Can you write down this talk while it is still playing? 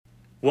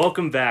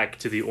Welcome back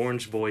to the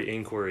Orange Boy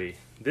Inquiry.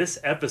 This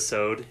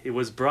episode, it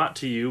was brought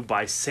to you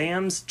by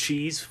Sam's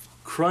Cheese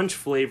Crunch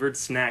Flavored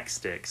Snack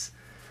Sticks.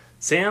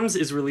 Sam's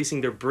is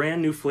releasing their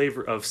brand new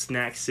flavor of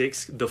snack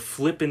sticks, the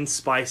Flippin'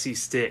 Spicy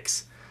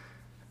Sticks.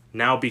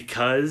 Now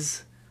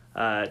because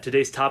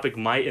today's topic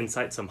might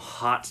incite some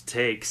hot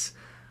takes,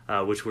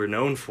 which we're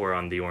known for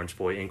on the Orange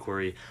Boy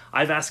Inquiry,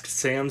 I've asked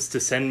Sam's to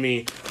send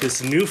me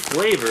this new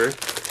flavor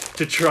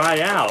to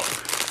try out.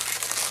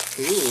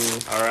 Ooh.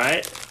 All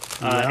right?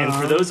 And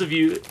for those of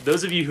you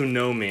who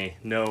know me,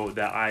 know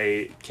that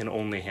I can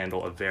only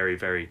handle a very,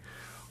 very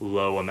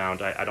low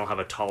amount. I don't have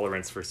a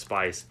tolerance for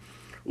spice.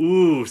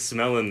 Ooh,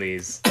 smelling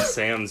these.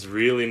 Sam's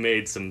really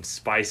made some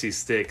spicy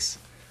sticks.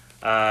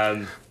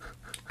 So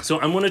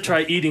I'm going to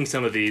try eating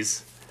some of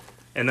these.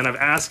 And then I've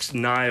asked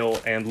Niall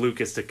and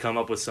Lucas to come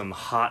up with some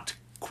hot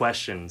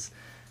questions.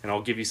 And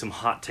I'll give you some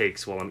hot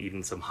takes while I'm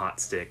eating some hot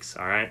sticks,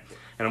 all right?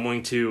 And I'm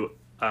going to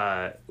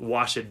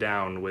wash it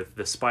down with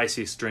the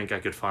spiciest drink I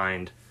could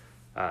find.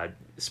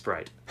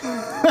 Sprite.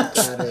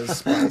 That is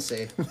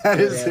spicy. That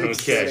is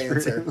okay.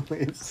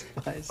 extremely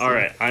spicy. All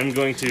right, I'm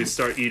going to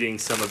start eating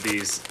some of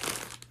these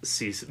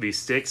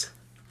sticks.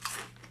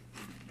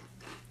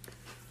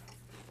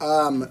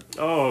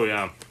 Oh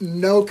yeah.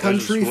 No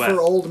Country for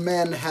Old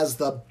Men has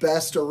the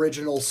best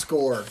original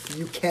score.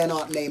 You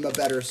cannot name a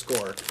better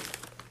score.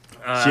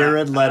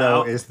 Jared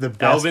Leto is the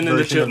best Alvin and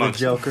the version of the Chipmunks.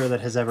 Joker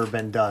that has ever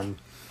been done.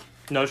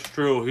 That's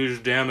true. He's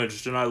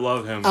damaged, and I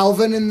love him.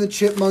 Alvin and the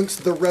Chipmunks,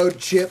 The Road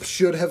Chip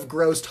should have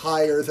grossed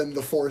higher than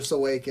The Force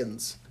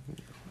Awakens.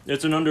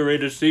 It's an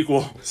underrated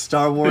sequel.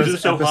 Star Wars It's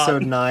just so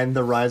Episode hot. 9,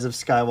 The Rise of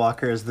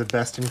Skywalker is the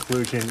best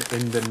inclusion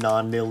in the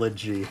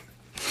non-nilogy.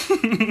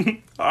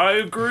 I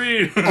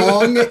agree.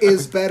 Ong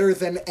is better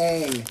than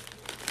Aang.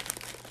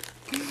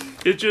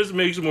 It just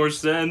makes more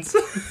sense.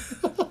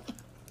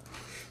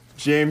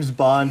 James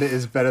Bond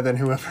is better than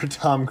whoever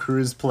Tom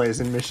Cruise plays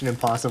in Mission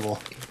Impossible.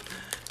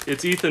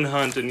 It's Ethan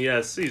Hunt, and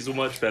yes, he's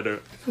much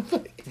better.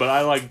 But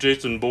I like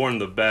Jason Bourne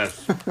the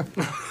best.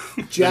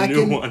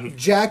 New one.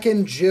 Jack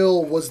and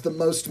Jill was the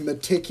most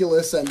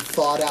meticulous and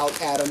thought-out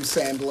Adam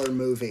Sandler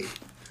movie.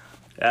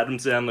 Adam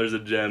Sandler's a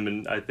gem,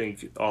 and I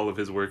think all of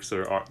his works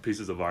are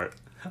pieces of art.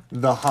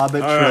 The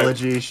Hobbit All right.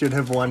 trilogy should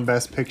have won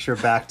Best Picture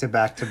back to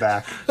back to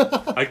back.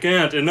 I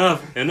can't.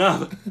 Enough.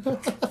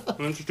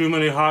 That's too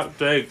many hot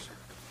takes.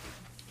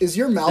 Is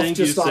your mouth Thank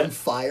you, just Sa- on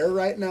fire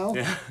right now?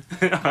 Yeah.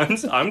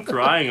 I'm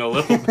crying a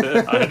little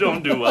bit. I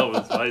don't do well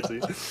with spicy.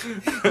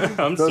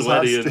 I'm Those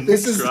sweaty hot and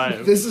This is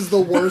crying. this is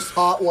the worst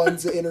Hot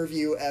Ones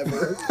interview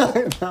ever.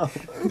 I know.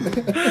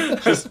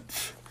 Just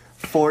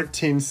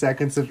 14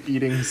 seconds of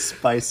eating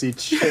spicy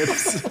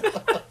chips.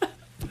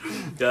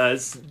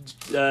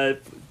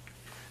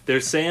 They're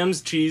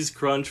Sam's Cheese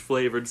Crunch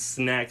flavored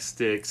snack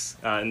sticks,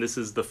 and this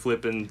is the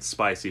flippin'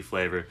 spicy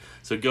flavor.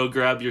 So go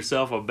grab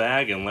yourself a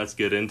bag and let's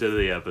get into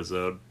the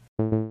episode.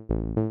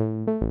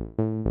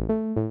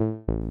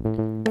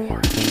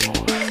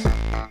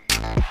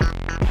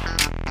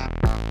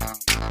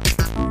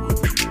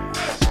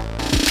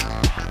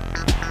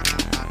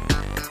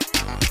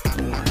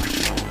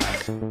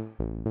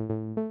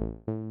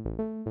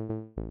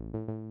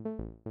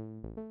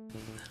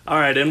 All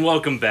right, and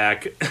welcome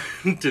back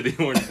to the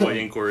Orange Boy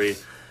Inquiry.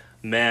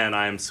 Man,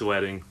 I am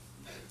sweating,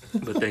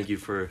 but thank you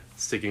for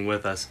sticking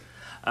with us.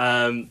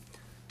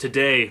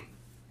 Today,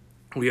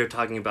 we are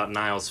talking about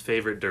Niall's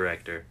favorite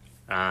director.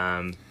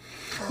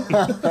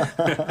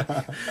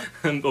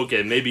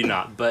 Okay, maybe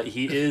not, but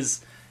he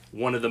is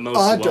one of the most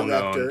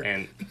well-known. director.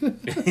 And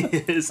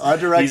is, A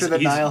director that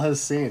he's- Niall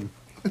has seen.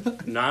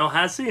 Niall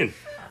has seen.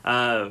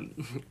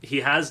 He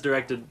has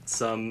directed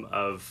some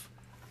of,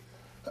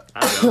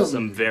 I don't know,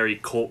 some very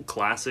cult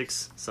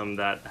classics, some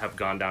that have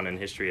gone down in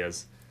history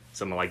as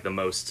some of like the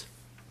most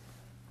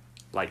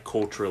like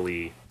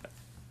culturally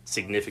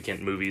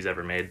significant movies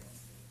ever made.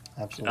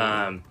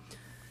 Absolutely.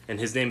 And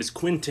his name is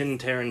Quentin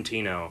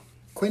Tarantino.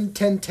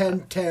 Quentin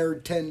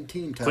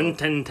Tarantino.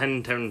 Quentin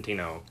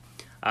Tarantino.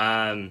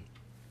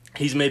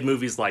 He's made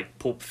movies like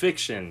Pulp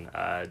Fiction,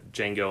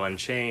 Django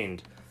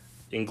Unchained,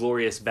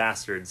 Inglourious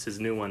Bastards, his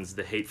new ones,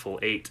 The Hateful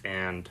Eight,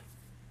 and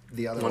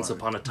The other Once one.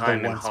 Upon a Time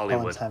in Once Upon a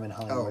Hollywood. Time in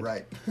Hollywood. Oh,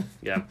 right.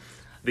 Yeah,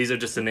 these are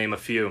just to name a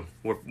few.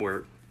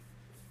 We're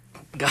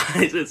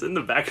guys, it's in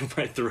the back of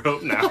my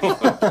throat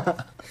now.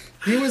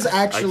 He was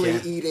actually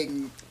can't.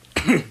 eating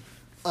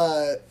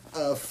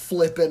a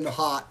flippin'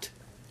 hot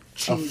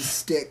cheese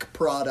stick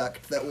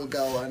product that will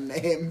go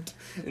unnamed.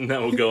 And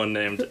that will go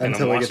unnamed. And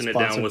Until I'm we get washing it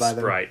down sponsored with by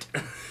them. Sprite.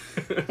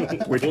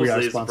 Which We'll we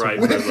are say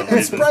sponsored Sprite by. for some And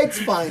reason. Sprite's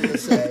fine to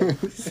say.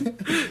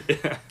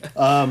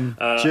 I'm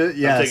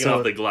taking so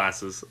off the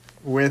glasses.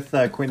 with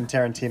Quentin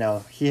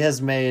Tarantino, he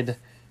has made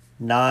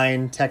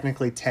 9,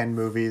 technically 10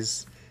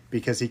 movies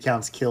because he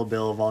counts Kill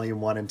Bill Volume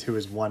 1 and 2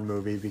 as one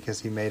movie because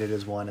he made it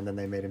as one and then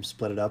they made him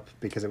split it up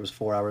because it was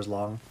 4 hours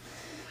long.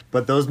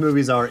 But those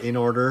movies are in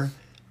order: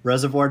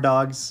 Reservoir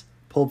Dogs,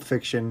 Pulp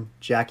Fiction,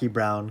 Jackie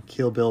Brown,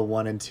 Kill Bill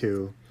 1 and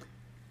 2,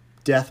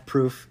 Death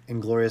Proof,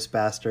 Inglourious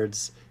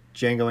Bastards,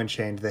 Django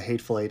Unchained, The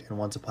Hateful Eight, and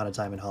Once Upon a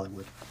Time in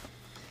Hollywood.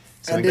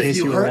 So And in case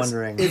you were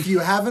wondering, if you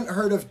haven't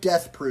heard of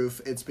Death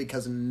Proof, it's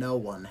because no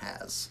one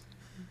has.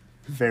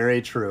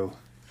 very true.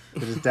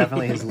 It is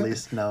definitely his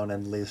least known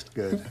and least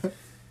good,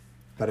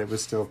 but it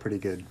was still pretty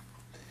good.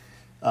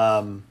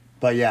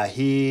 But yeah,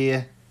 he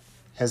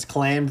has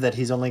claimed that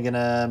he's only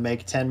gonna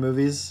make 10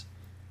 movies,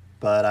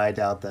 but I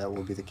doubt that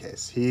will be the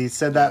case. He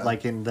said that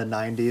like in the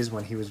 90s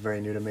when he was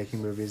very new to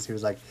making movies. He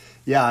was like,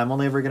 "Yeah, I'm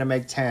only ever gonna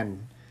make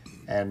 10."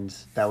 And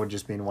that would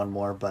just mean one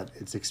more, but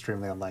it's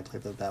extremely unlikely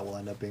that that will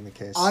end up being the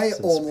case. I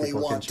since only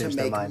people can want to change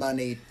their make mind.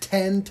 money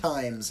 10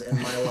 times in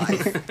my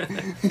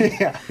life.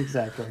 Yeah,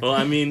 exactly. Well,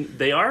 I mean,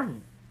 they are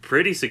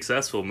pretty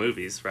successful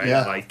movies, right?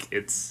 Yeah. Like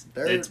it's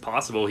They're-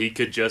 possible he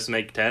could just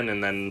make 10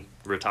 and then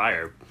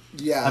retire.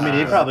 Yeah. I mean,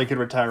 he probably could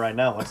retire right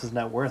now. What's his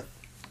net worth?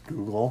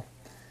 Google.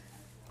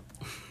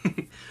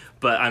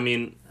 But I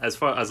mean,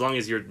 as long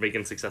as you're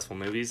making successful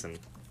movies and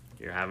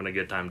you're having a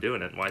good time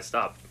doing it, why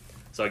stop?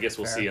 So I guess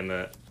we'll Fair. see in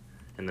the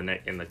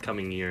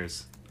coming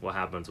years what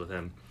happens with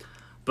him.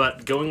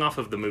 But going off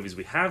of the movies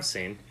we have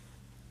seen,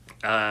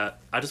 I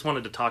just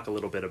wanted to talk a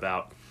little bit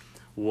about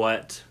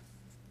what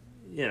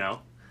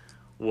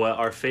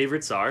our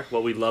favorites are,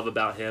 what we love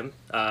about him,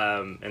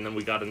 and then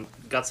we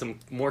got some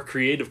more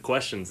creative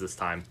questions this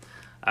time.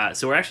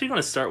 So we're actually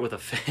going to start with a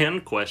fan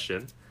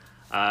question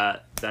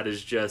that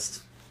is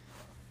just,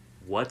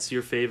 what's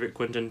your favorite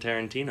Quentin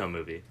Tarantino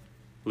movie?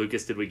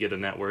 Lucas, did we get a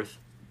net worth?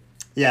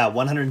 Yeah,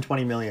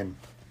 120 million.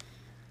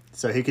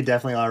 So he could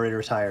definitely already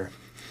retire.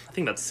 I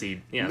think that's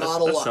seed. Yeah,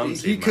 Not a that's lot. some He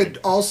seed could money.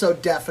 also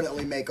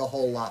definitely make a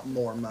whole lot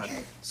more money.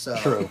 So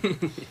True.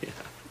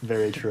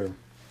 Very true.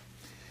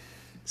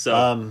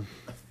 So,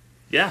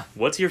 yeah,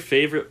 what's your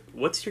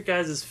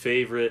guys'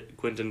 favorite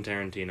Quentin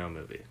Tarantino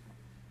movie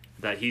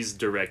that he's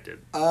directed?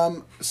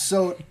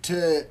 So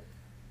to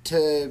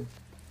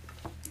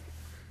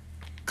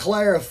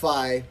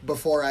clarify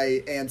before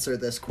I answer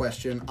this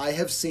question, I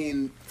have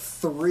seen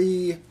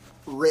 3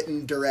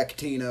 written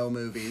Directino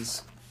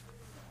movies,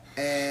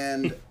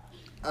 and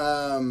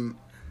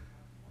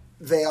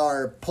they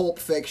are Pulp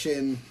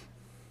Fiction,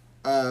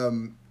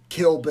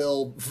 Kill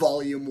Bill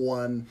Volume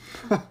 1,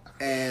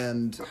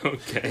 and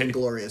Okay.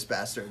 Inglourious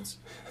Bastards.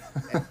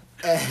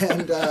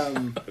 And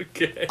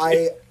Okay.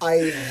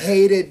 I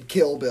hated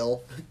Kill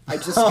Bill. I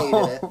just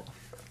hated it.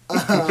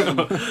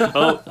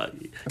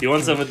 You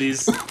want some of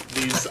these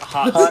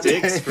hot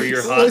sticks for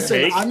your hot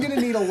Listen, take? I'm going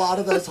to need a lot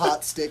of those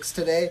hot sticks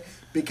today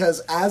because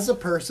as a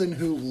person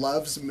who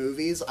loves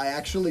movies, I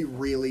actually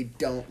really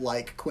don't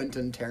like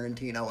Quentin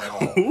Tarantino at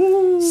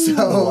all. So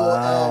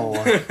Wow.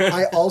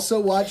 I also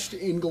watched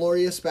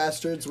Inglourious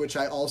Bastards, which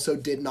I also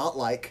did not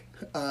like,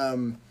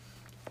 and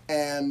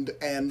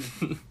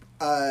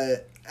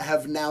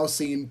have now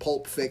seen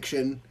Pulp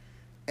Fiction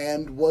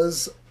and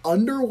was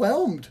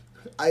underwhelmed.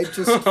 I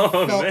just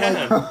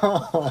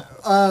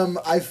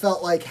I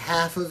felt like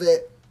half of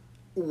it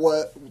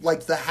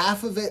the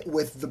half of it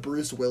with the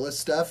Bruce Willis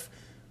stuff,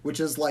 which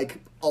is like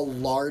a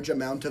large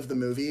amount of the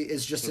movie,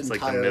 is just It's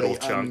like the entirely middle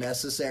chunk.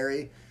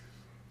 unnecessary.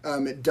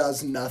 It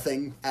does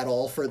nothing at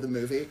all for the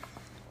movie.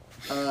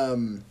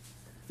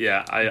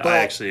 Yeah, I But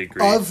actually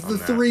agree. of the on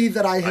that. 3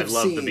 that I I have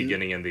love seen, the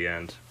beginning and the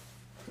end.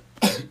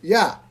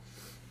 yeah,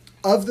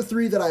 of the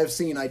 3 that I have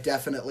seen, I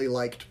definitely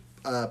liked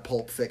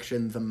Pulp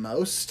Fiction the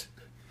most.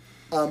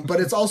 But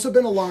it's also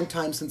been a long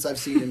time since I've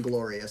seen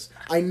Inglourious.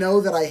 I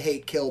know that I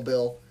hate Kill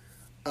Bill,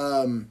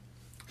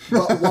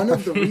 but one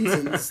of the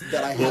reasons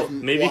that I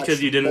haven't maybe watched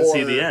 'cause you didn't see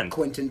more the end.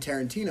 Quentin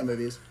Tarantino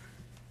movies.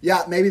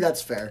 Yeah, maybe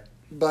that's fair.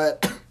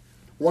 But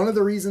one of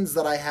the reasons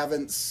that I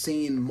haven't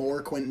seen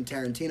more Quentin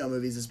Tarantino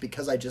movies is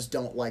because I just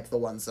don't like the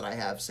ones that I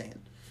have seen.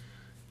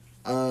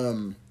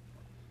 Well,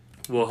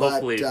 But,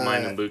 hopefully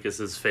mine and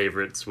Lucas's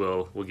favorites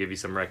will give you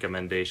some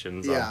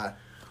recommendations on Yeah.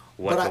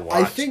 what But to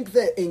watch. I think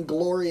that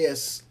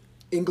Inglourious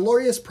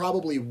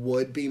probably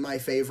would be my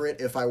favorite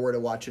if I were to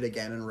watch it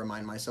again and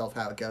remind myself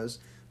how it goes.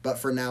 But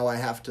for now, I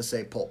have to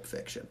say Pulp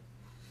Fiction.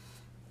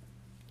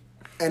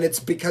 And it's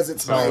because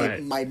it's All my,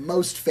 right. my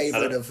most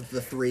favorite don't- of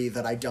the 3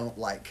 that I don't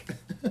like.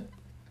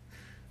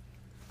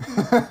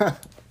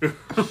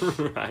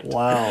 Right.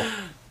 Wow.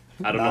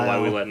 I don't know why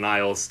we Niall. let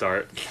Niall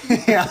start.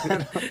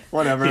 Yeah.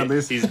 Whatever. At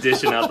least He's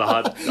dishing out the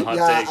hot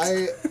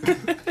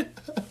takes.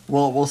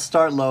 we'll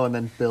start low and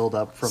then build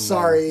up from there.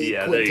 Sorry,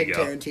 Yeah, there you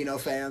Quentin go. Tarantino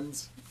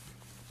fans.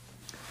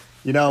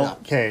 You know, Yeah,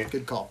 okay,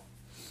 good call.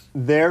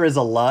 there is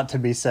a lot to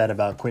be said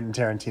about Quentin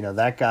Tarantino.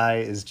 That guy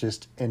is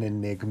just an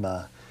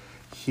enigma.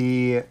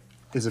 He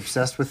is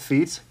obsessed with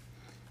feet,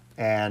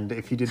 and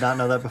if you did not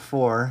know that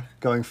before,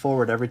 going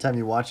forward, every time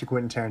you watch a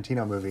Quentin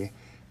Tarantino movie,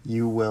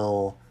 you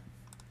will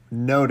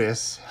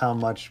notice how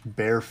much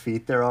bare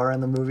feet there are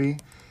in the movie,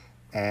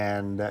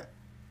 and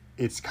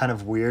it's kind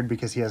of weird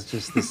because he has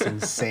just this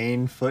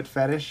insane foot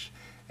fetish,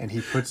 and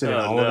he puts it in Oh,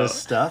 all no. of his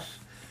stuff.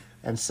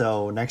 And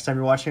so next time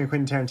you're watching a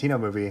Quentin Tarantino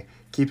movie,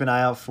 keep an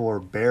eye out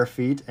for bare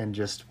feet and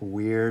just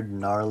weird,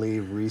 gnarly,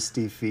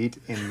 wristy feet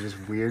in just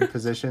weird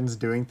positions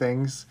doing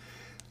things.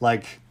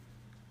 Like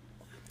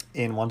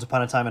in Once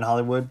Upon a Time in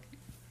Hollywood,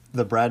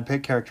 the Brad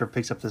Pitt character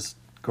picks up this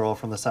girl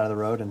from the side of the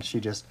road and she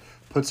just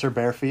puts her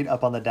bare feet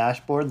up on the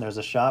dashboard, and there's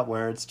a shot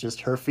where it's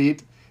just her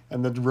feet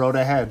and the road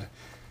ahead.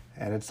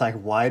 And it's like,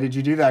 why did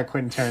you do that,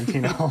 Quentin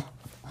Tarantino?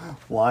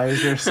 Why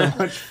is there so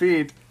much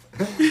feet?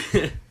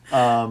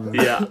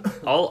 Yeah,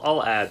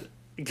 I'll add.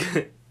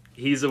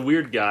 He's a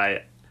weird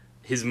guy.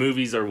 His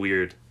movies are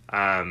weird.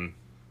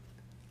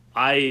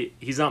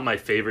 He's not my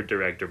favorite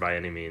director by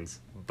any means,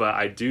 but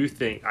I do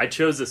think I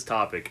chose this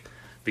topic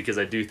because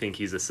I do think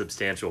he's a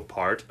substantial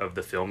part of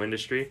the film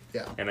industry.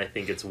 Yeah. And I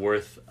think it's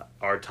worth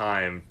our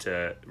time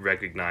to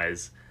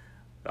recognize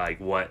like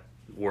what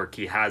work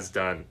he has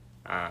done,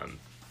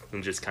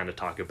 and just kind of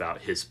talk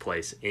about his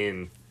place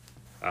in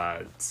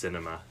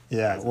cinema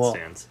as it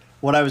stands.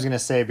 What I was going to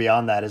say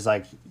beyond that is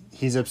like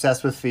he's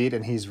obsessed with feet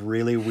and he's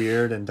really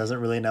weird and doesn't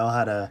really know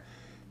how to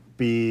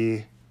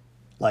be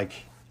like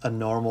a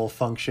normal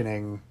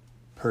functioning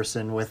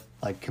person with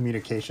like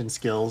communication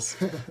skills.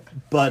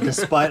 But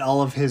despite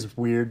all of his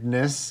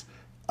weirdness,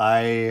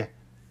 I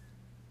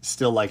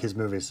still like his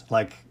movies.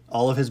 Like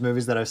all of his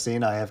movies that I've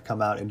seen, I have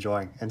come out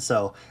enjoying. And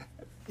so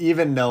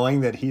even knowing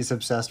that he's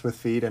obsessed with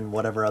feet and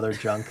whatever other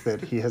junk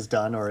that he has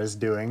done or is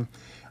doing,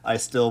 I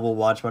still will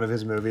watch one of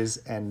his movies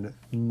and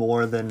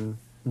more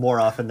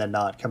often than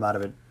not come out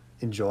of it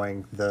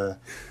enjoying the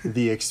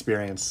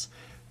experience.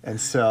 And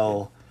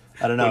so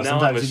I don't know. Well,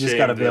 sometimes you just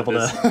got to be able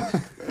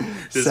to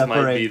this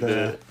separate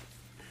might be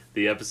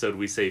the episode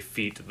we say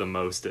feet the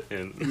most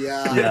in.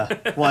 Yeah.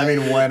 Yeah. Well, I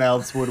mean, when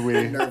else would we?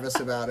 I'm nervous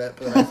about it,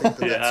 but I think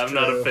that's I'm true.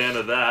 not a fan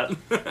of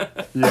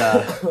that.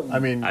 Yeah. I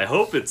mean, I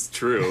hope it's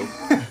true.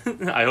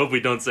 I hope we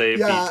don't say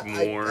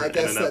feet more I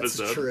guess in an that's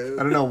episode. true.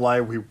 I don't know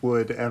why we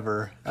would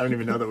ever. I don't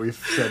even know that we've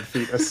said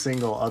feet a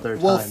single other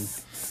Well, time.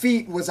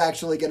 feet was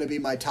actually going to be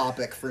my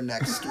topic for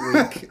next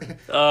week.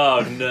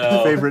 Oh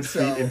no! Favorite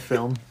so- feet in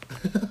film?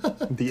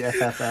 The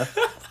FFF.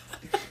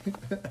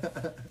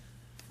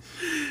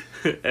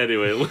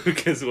 Anyway,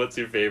 Lucas, what's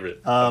your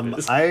favorite?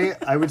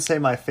 I would say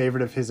my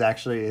favorite of his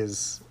actually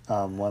is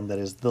one that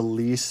is the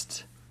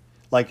least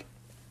like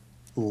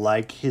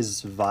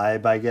his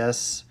vibe, I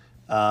guess.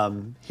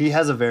 He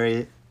has a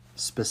very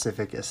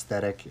specific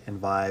aesthetic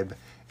and vibe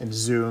and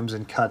zooms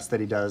and cuts that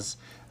he does.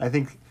 I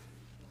think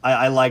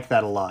I like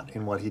that a lot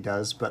in what he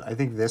does, but I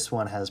think this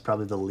one has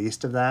probably the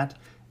least of that,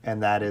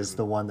 and that is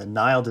the one that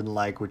Niall didn't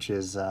like, which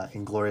is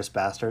Inglourious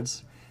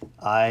Bastards.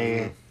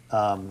 I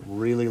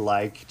really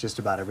like just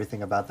about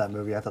everything about that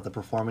movie. I thought the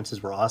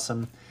performances were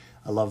awesome.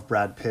 I love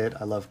Brad Pitt.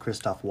 I love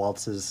Christoph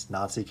Waltz's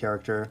Nazi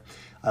character.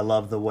 I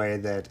love the way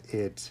that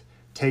it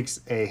takes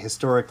a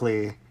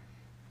historically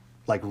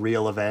like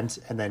real event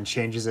and then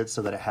changes it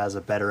so that it has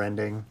a better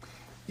ending.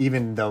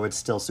 Even though it's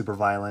still super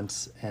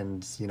violent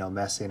and, you know,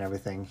 messy and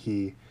everything,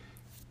 he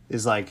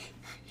is like,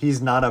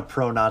 he's not a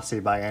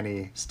pro-Nazi by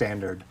any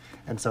standard.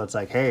 And so it's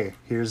like, hey,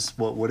 here's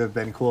what would have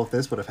been cool if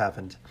this would have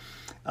happened.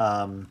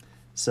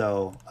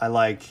 So I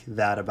like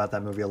that about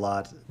that movie a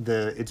lot.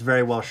 It's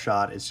very well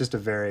shot. It's just a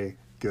very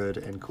good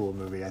and cool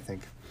movie, I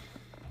think.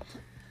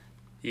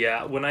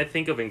 Yeah, when I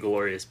think of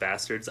Inglourious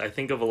Bastards, I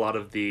think of a lot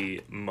of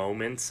the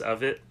moments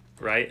of it,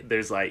 right?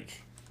 There's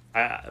like,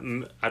 I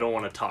don't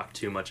want to talk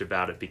too much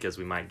about it because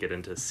we might get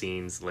into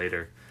scenes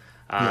later.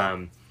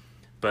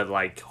 But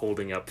like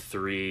holding up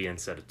 3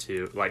 instead of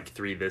 2, like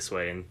 3 this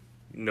way, and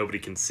nobody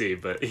can see,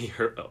 but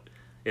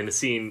in the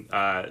scene,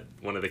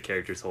 one of the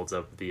characters holds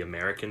up the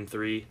American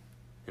 3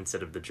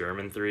 instead of the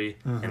German 3,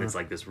 and it's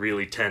like this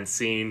really tense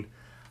scene,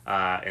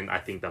 and I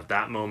think of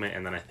that moment,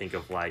 and then I think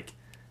of like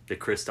the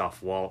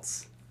Christoph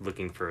Waltz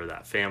looking for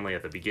that family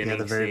at the beginning. Yeah,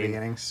 the very scene.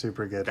 beginning,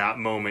 super good. That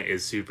moment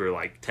is super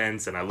like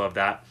tense, and I love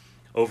that.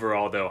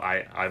 Overall, though,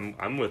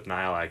 I'm with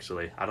Niall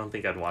actually. I don't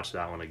think I'd watch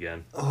that one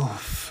again.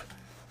 Oof.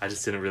 I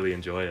just didn't really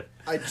enjoy it.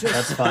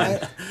 That's fine.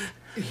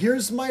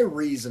 Here's my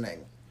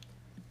reasoning.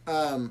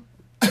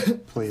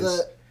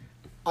 Please.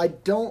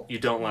 You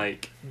don't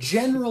like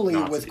Generally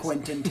Nazis. with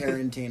Quentin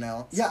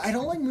Tarantino. Yeah, I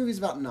don't like movies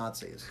about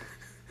Nazis.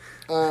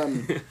 I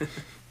think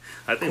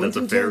that's a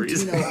Quentin fair Tarantino,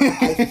 reason.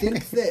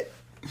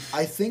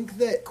 I think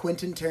that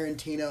Quentin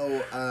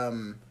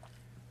Tarantino,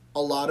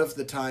 a lot of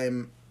the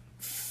time,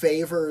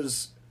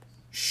 favors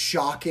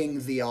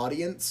shocking the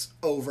audience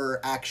over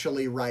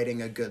actually writing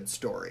a good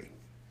story.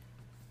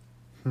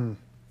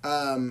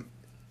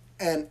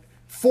 And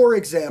for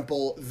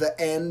example, the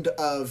end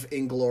of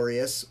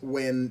Inglourious,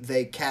 when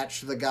they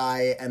catch the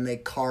guy and they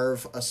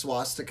carve a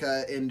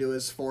swastika into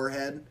his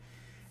forehead,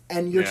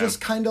 and you're just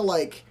kind of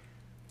like,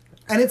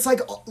 and it's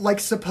like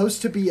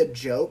supposed to be a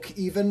joke,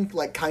 even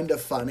like kind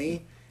of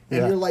funny,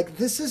 and you're like,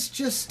 this is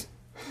just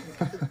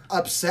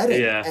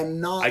upsetting and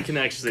not I can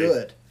actually,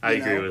 good. I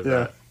agree with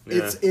that.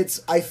 Yeah.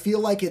 It's I feel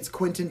like it's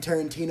Quentin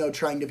Tarantino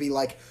trying to be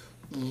like,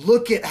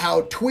 look at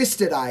how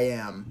twisted I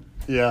am.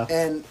 Yeah.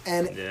 And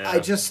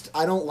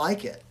I don't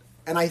like it.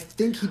 And I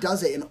think he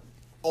does it in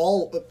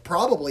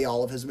probably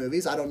all of his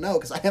movies. I don't know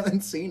because I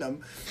haven't seen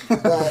them.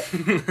 But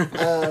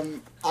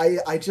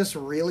I just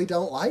really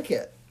don't like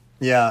it.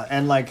 Yeah,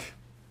 and like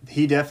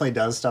he definitely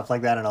does stuff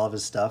like that in all of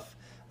his stuff.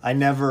 I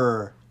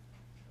never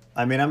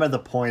I mean, I'm at the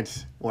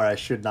point where I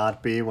should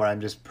not be, where I'm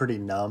just pretty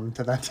numb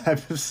to that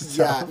type of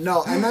stuff. Yeah,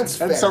 no, and that's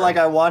fair. And so, like,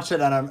 I watch it,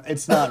 and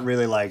it's not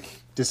really, like,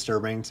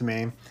 disturbing to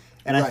me.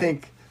 And I Right.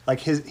 think, like,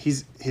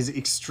 he's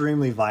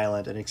extremely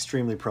violent and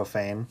extremely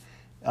profane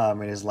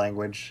in his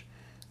language.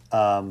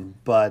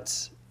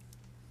 But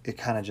it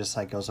kind of just,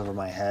 like, goes over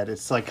my head.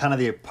 It's, like, kind of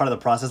the part of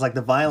the process. Like,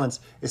 the violence,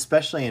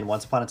 especially in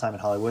Once Upon a Time in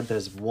Hollywood,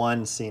 there's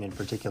one scene in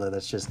particular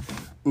that's just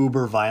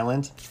uber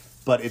violent,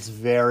 but it's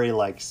very,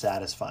 like,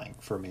 satisfying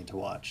for me to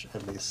watch,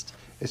 at least.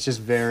 It's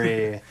just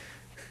very...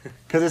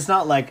 Because it's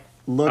not like,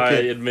 I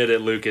admit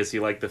it, Lucas,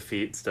 you like the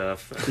feet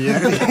stuff.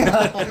 Yeah,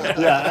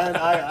 yeah, and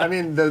I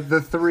mean,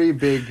 the three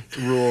big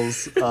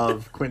rules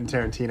of Quentin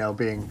Tarantino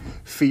being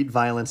feet,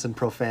 violence, and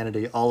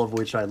profanity, all of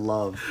which I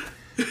love.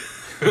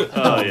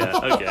 Oh, yeah,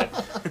 okay.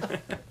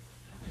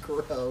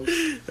 Gross.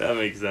 That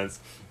makes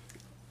sense.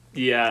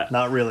 Yeah.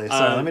 Not really.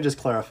 So let me just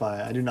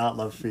clarify. I do not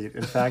love feet.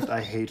 In fact,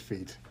 I hate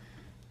feet.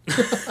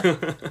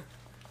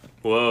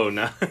 Whoa,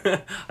 now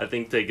I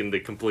think taking the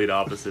complete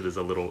opposite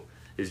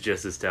is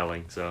just as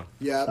telling, so.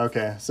 Yeah.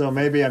 Okay, so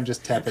maybe I'm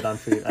just tepid on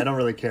feet. I don't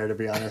really care, to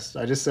be honest.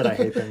 I just said I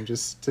hate them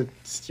just to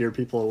steer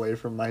people away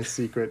from my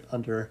secret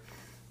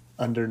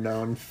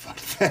underknown foot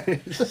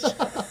fetish.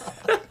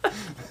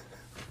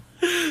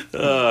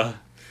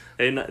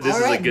 Hey, this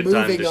is a good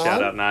time to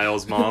shout out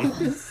Niall's mom.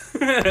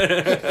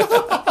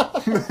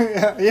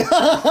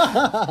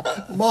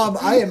 Mom,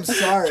 I am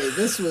sorry.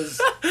 This is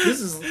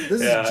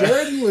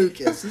Jared and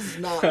Lucas. This is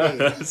not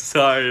me.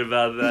 Sorry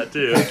about that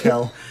too.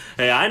 Kel.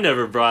 Hey, I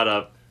never brought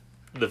up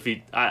the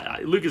feet.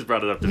 Lucas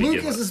brought it up to begin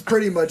with. Lucas is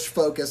pretty much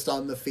focused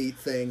on the feet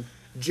thing.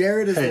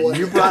 Jared is the one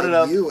you who brought it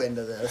up. you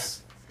into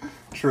this.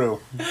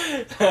 True.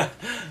 But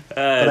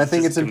I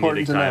think it's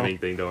important to know. Timing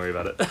thing. Don't worry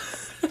about it.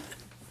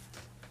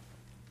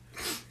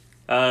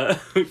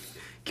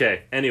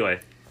 Okay. Anyway,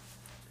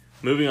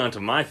 moving on to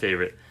my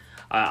favorite.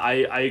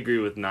 I agree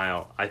with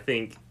Niall. I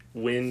think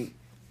when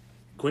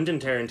Quentin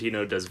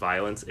Tarantino does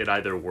violence, it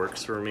either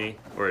works for me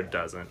or it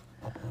doesn't.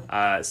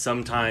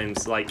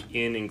 Sometimes, like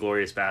in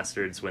Inglourious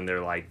Bastards, when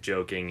they're like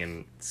joking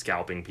and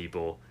scalping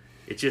people,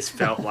 it just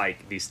felt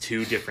like these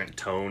two different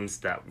tones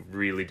that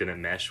really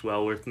didn't mesh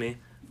well with me,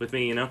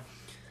 you know?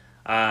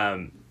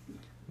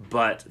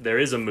 But there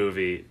is a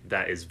movie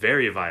that is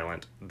very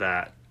violent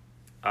that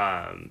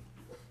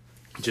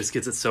just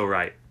gets it so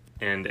right.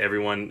 And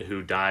everyone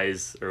who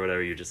dies or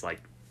whatever, you're just like,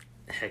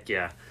 heck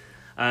yeah.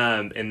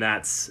 And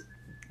that's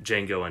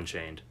Django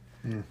Unchained,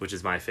 which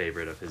is my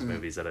favorite of his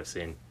movies that I've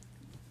seen.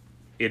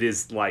 It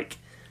is like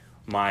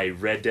my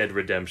Red Dead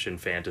Redemption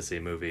fantasy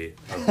movie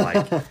of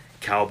like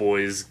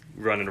cowboys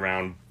running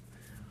around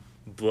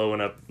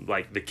blowing up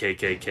like the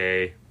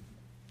KKK,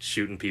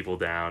 shooting people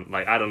down.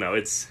 Like, I don't know.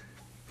 It's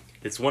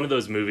one of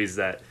those movies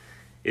that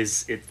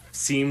it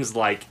seems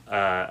like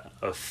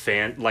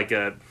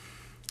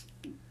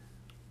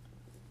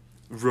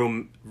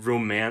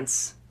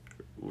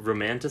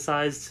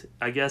romanticized,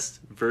 I guess,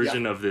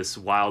 version of this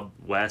Wild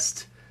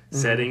West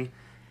setting,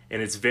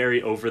 and it's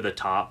very over the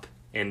top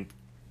and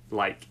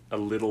like a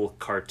little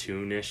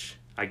cartoonish,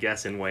 I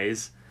guess, in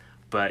ways,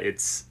 but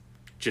it's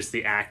just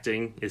the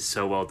acting is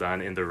so well done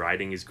and the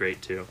writing is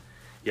great too.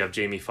 You have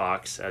Jamie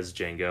Foxx as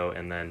Django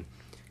and then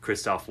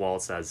Christoph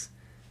Waltz as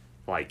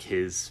like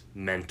his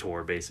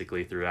mentor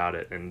basically throughout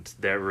it, and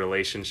their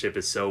relationship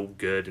is so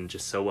good and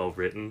just so well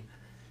written.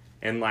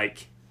 And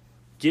like,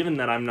 given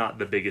that I'm not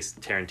the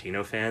biggest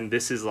Tarantino fan,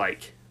 this is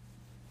like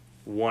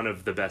one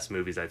of the best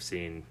movies I've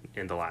seen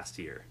in the last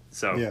year.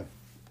 So Yeah.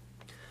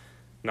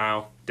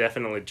 Niall,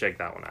 definitely check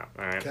that one out.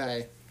 All right.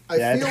 Okay.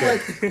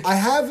 I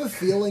have a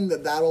feeling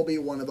that that'll be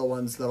one of the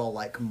ones that I'll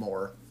like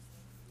more.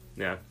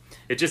 Yeah.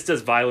 It just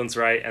does violence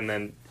right, and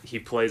then he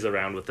plays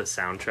around with the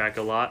soundtrack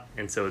a lot,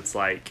 and so it's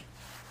like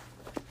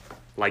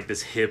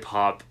this hip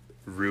hop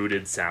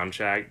rooted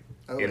soundtrack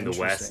in the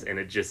West, and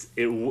it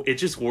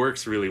just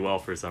works really well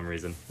for some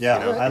reason. Yeah,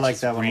 you know? I like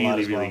that one a lot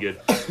as well. Really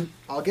good.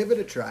 I'll give it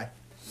a try.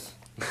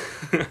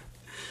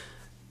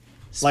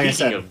 Like I Speaking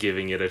said, of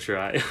giving it a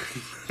try.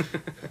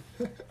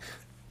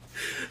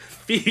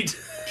 Feet.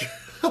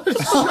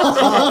 What's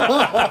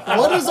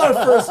our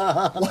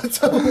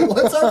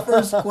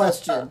first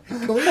question?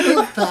 Can we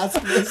move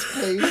past this,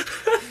 please?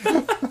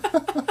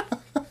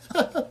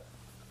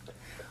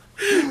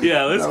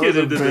 Yeah, let's that get was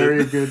a into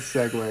very this. good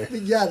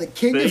segue Yeah, the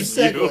king of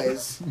Thank you.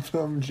 segues.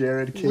 from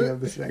Jared, king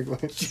of the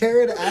segues.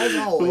 Jared, as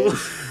always.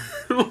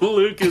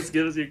 Lucas,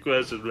 give us your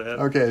question, man.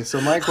 Okay, so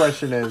my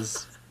question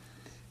is,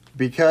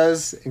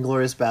 because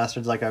Inglourious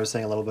Bastards, like I was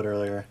saying a little bit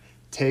earlier,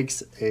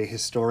 takes a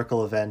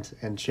historical event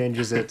and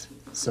changes it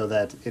so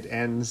that it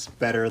ends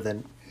better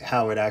than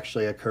how it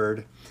actually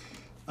occurred,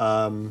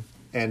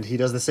 and he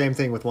does the same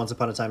thing with Once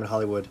Upon a Time in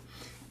Hollywood,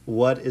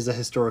 what is a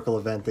historical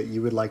event that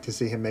you would like to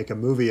see him make a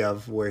movie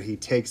of where he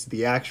takes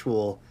the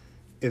actual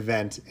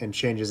event and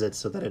changes it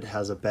so that it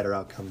has a better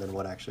outcome than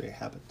what actually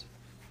happened?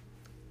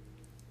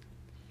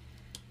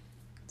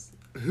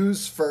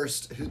 Who's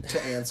first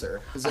to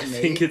answer? Is it me?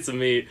 I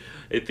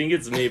think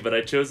it's me, but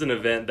I chose an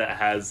event that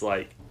has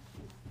like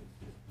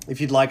If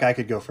you'd like, I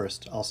could go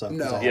first also.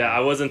 No. Yeah,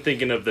 I wasn't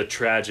thinking of the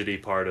tragedy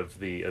part of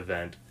the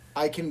event.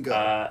 I can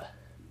go.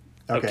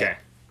 Okay.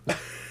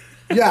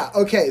 Yeah,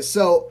 okay,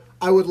 so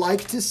I would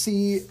like to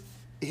see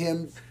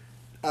him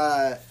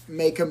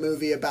make a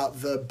movie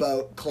about the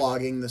boat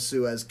clogging the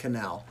Suez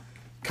Canal.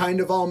 Kind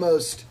of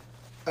almost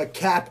a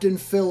Captain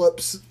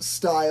Phillips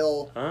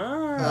style,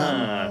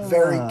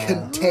 very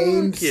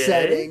contained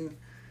setting.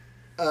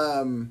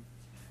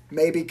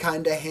 Maybe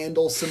kind of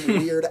handle some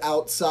weird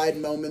outside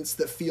moments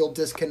that feel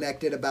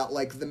disconnected about,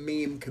 like, the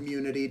meme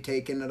community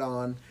taking it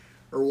on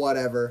or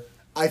whatever.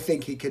 I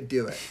think he could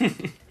do it.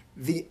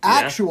 The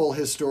actual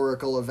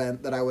historical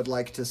event that I would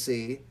like to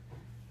see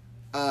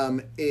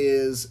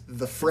is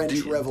the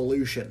French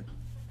Revolution.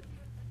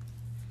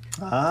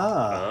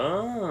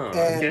 Ah.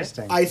 And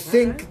Interesting. I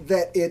think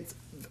that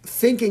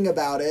thinking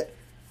about it,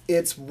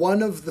 it's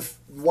one of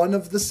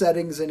the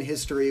settings in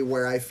history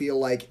where I feel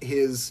like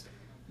his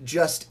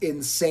just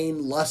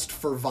insane lust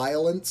for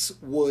violence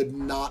would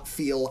not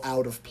feel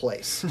out of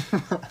place.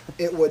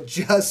 It would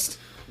just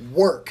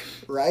work,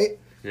 right?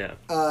 Yeah.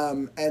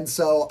 And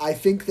so I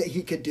think that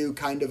he could do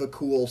kind of a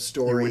cool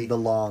story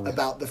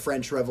about the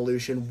French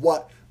Revolution.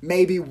 What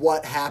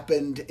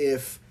happened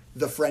if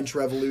the French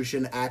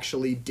Revolution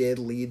actually did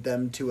lead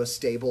them to a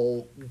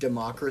stable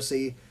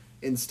democracy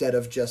instead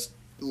of just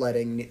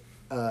letting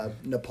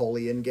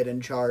Napoleon get in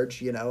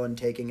charge, and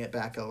taking it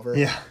back over.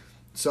 Yeah.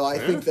 So I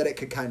think that it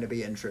could kind of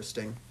be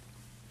interesting.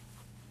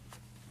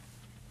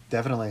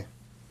 Definitely.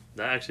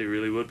 That actually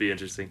really would be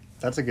interesting.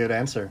 That's a good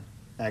answer,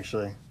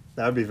 actually.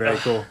 That would be very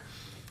cool.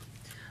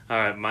 All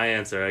right, my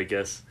answer, I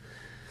guess.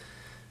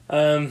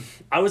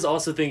 I was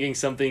also thinking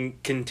something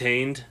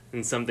contained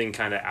and something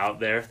kind of out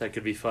there that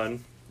could be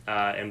fun.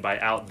 And by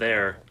out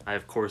there, I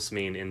of course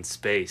mean in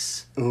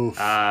space. Oof.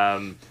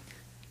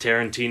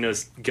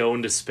 Tarantino's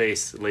going to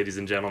space, ladies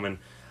and gentlemen.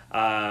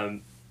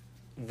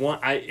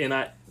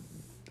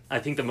 I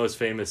think the most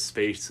famous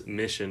space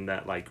mission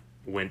that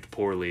went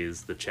poorly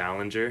is the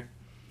Challenger.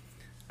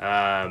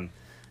 And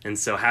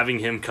so having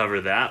him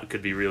cover that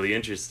could be really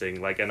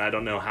interesting. And I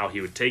don't know how he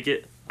would take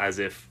it, as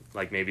if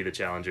maybe the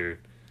Challenger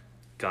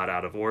got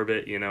out of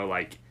orbit,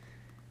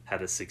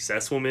 had a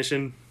successful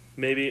mission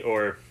maybe,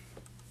 or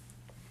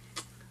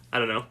I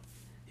don't know.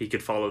 He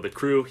could follow the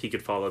crew, he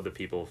could follow the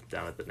people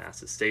down at the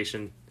NASA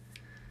station.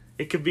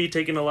 It could be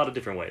taken a lot of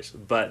different ways,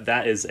 but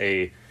that is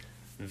a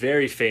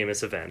very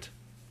famous event,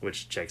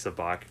 which checks a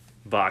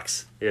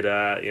box. It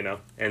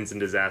ends in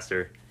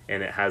disaster,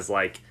 and it has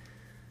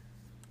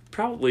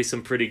probably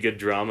some pretty good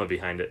drama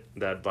behind it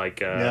that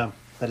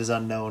that is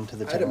unknown to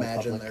the general I'd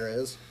imagine public. there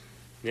is.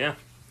 Yeah.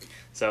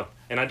 So,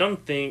 and I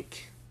don't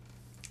think,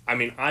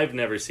 I've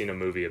never seen a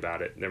movie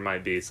about it. There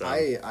might be some.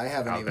 I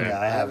haven't out even there.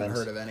 Yeah, I haven't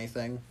heard of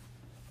anything.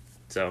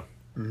 So.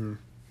 Mm-hmm.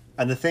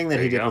 And the thing that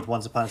There he you did go. with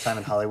Once Upon a Time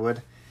in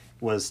Hollywood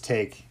was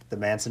take the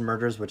Manson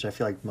murders, which I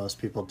feel like most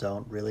people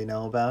don't really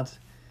know about.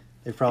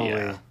 They've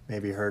probably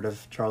maybe heard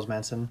of Charles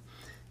Manson.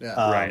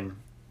 Yeah. Right.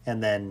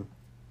 And then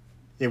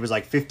it was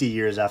 50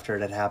 years after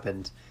it had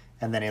happened.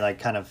 And then he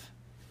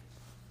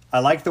I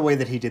like the way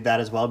that he did that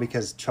as well,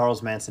 because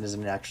Charles Manson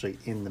isn't actually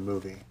in the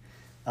movie.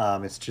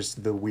 It's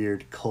just the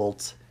weird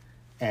cult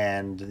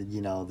and,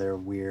 their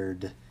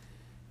weird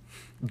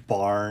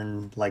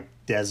barn,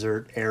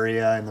 desert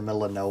area in the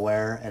middle of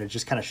nowhere. And it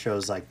just kind of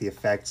shows the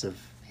effects of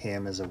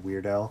him as a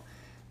weirdo.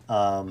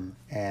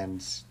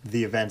 And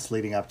the events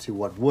leading up to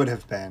what would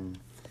have been,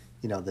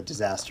 the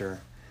disaster.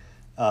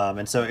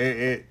 And so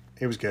it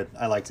was good.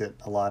 I liked it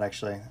a lot,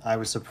 actually. I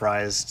was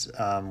surprised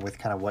with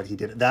kind of what he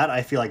did. That,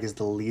 I feel like, is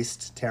the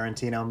least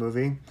Tarantino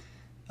movie.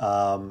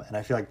 And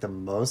I feel like the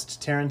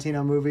most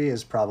Tarantino movie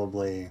is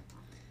probably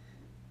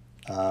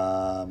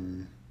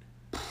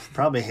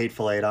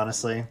Hateful Eight,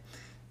 honestly.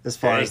 As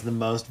far as the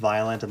most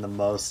violent and the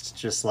most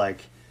just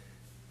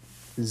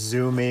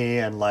zoomy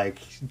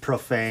and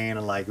profane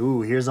and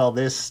ooh, here's all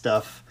this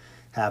stuff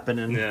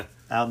happening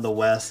out in the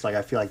West.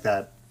 I feel like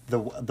that the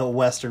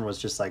Western was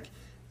just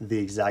the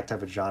exact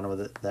type of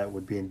genre that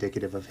would be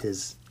indicative of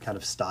his kind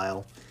of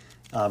style.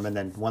 And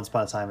then Once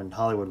Upon a Time in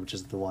Hollywood, which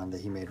is the one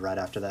that he made right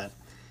after that,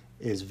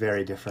 is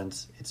very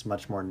different. It's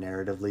much more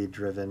narratively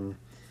driven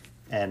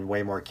and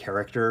way more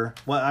character.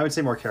 Well, I would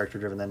say more character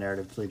driven than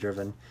narratively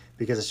driven,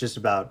 because it's just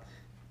about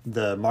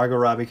the Margot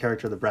Robbie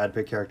character, the Brad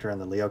Pitt character, and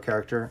the Leo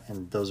character,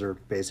 and those are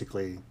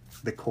basically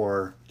the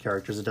core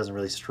characters. It doesn't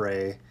really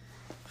stray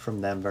from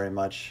them very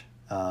much.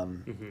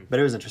 But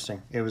it was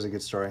interesting. It was a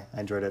good story. I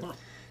enjoyed it.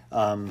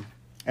 And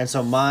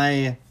so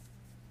my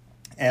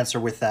answer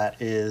with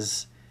that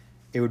is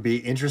it would be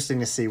interesting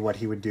to see what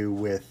he would do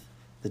with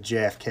the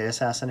JFK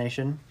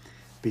assassination,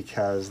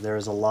 because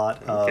there's a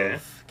lot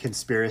of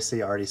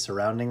conspiracy already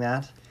surrounding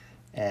that.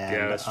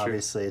 And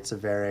obviously it's a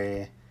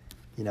very,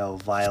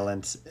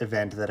 violent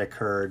event that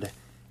occurred,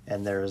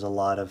 and there's a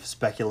lot of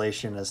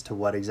speculation as to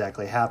what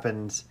exactly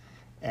happened.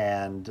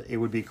 And it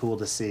would be cool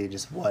to see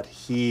just what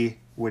he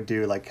would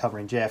do,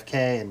 covering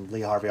JFK and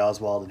Lee Harvey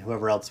Oswald and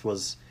whoever else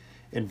was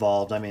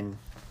involved.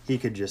 He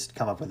could just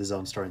come up with his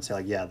own story and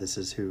say, yeah, this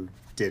is who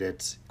did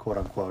it, quote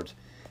unquote.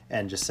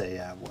 and just say,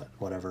 yeah,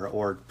 whatever,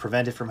 or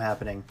prevent it from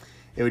happening.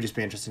 It would just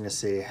be interesting to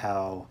see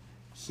how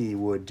he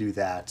would do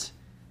that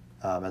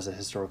as a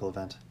historical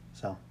event.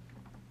 So,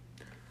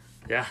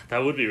 yeah, that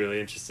would be really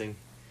interesting.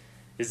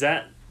 Is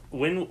that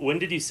when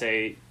did you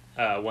say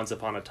Once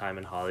Upon a Time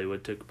in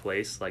Hollywood took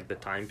place? Like the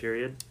time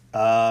period?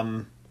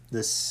 the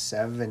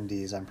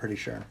 70s, I'm pretty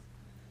sure.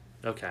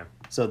 Okay.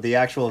 So the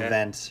actual Okay.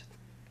 event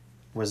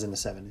was in the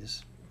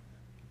 70s.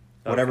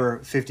 Okay. Whatever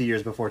 50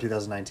 years before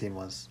 2019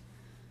 was.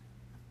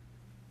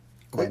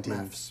 Quick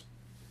maths.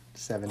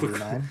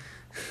 1979?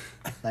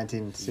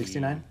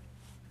 1969?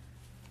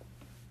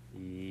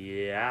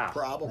 Yeah.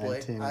 Probably.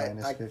 19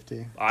 minus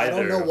 50. I don't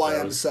Either know of why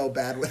I'm those. so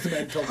bad with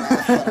mental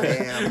math, but I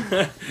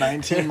am.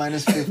 19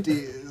 minus 50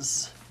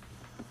 is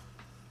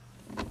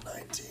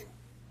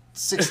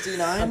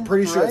 1969. I'm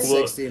pretty sure it's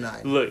Well,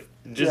 69. Look,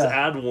 just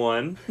Yeah. add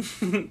 1,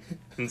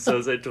 and so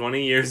is it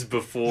 20 years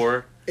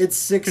before It's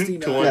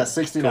 69. 20, Yeah,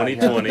 69.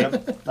 2020, Yeah.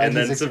 and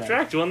then 1969.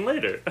 subtract 1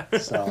 later.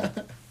 So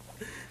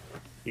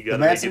You the gotta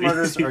Manson make it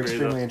murders are easier,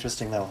 extremely though.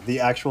 interesting, though.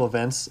 The actual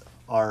events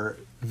are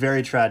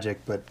very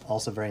tragic, but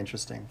also very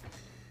interesting.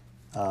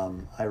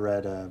 I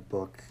read a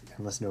book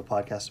and listened to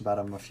a podcast about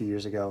them a few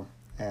years ago,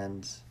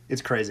 and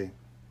it's crazy.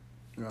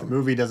 The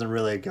movie doesn't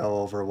really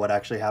go over what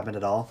actually happened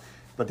at all,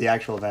 but the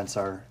actual events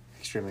are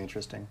extremely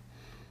interesting.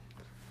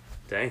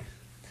 Dang.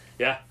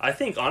 Yeah, I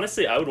think,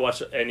 honestly, I would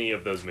watch any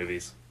of those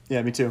movies.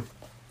 Yeah, me too.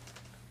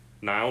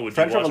 Niall, would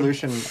French you watch them?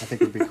 Revolution, I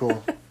think, would be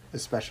cool,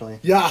 especially.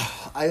 Yeah,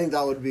 I think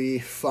that would be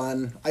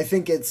fun. I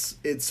think it's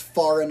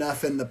far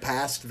enough in the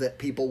past that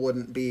people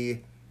wouldn't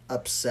be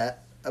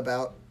upset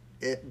about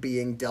it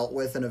being dealt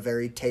with in a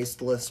very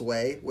tasteless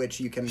way, which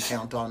you can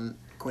count on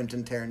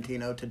Quentin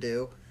Tarantino to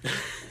do.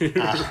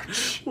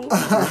 Ouch.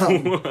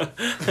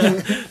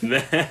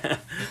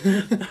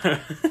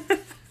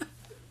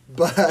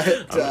 But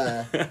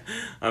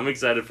I'm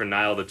excited for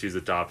Niall to choose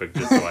a topic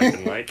just so I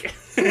can, like,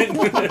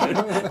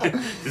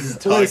 just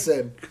talk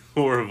listen,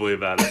 horribly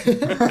about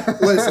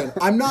it. listen,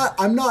 I'm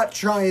not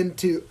trying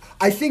to.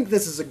 I think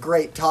this is a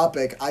great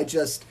topic. I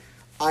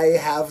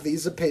have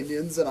these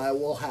opinions and I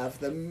will have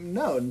them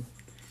known.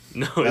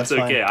 No, That's it's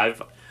okay. fine.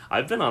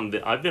 I've been on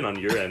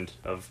your end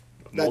of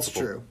That's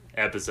multiple true.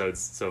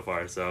 episodes so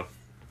far, so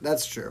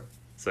That's true.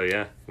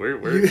 yeah,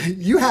 we're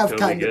You have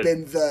totally kind of good.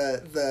 been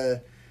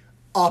the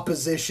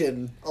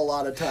opposition a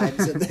lot of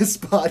times in this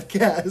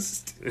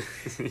podcast.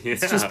 yeah.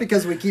 It's just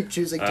because we keep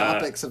choosing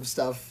topics of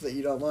stuff that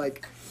you don't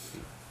like.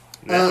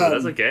 No,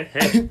 that's okay.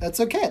 Hey,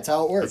 That's okay. It's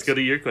how it works. let's go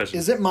to your question.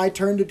 Is it my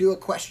turn to do a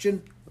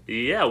question?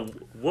 Yeah,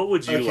 what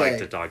would you like Okay,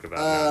 to talk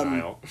about now,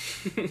 Niall?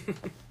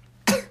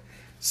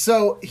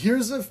 So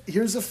here's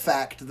a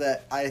fact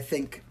that I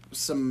think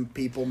some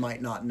people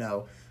might not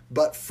know.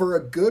 But for a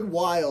good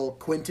while,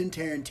 Quentin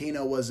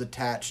Tarantino was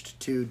attached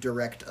to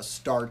direct a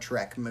Star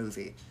Trek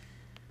movie.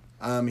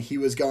 He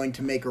was going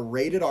to make a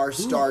rated R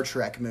Star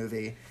Trek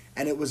movie,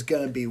 and it was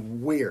going to be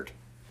weird.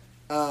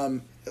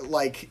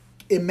 Like,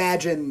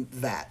 imagine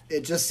that.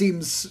 It just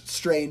seems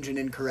strange and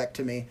incorrect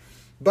to me.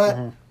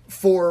 But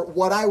for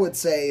what I would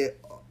say,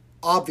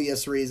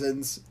 obvious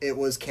reasons, it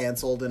was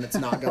canceled and it's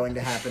not going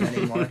to happen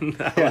anymore.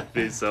 That would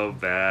be so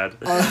bad.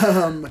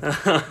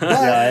 Yeah,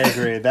 I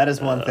agree. That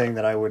is one thing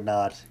that I would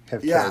not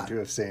have Yeah. cared to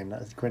have seen.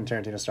 A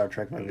Quentin Tarantino Star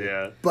Trek movie.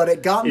 Yeah. But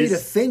it got me to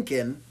Is-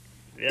 thinking,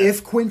 Yeah.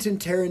 if Quentin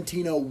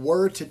Tarantino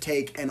were to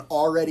take an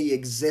already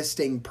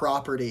existing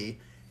property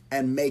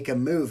and make a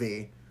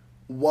movie,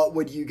 what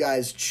would you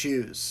guys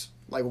choose?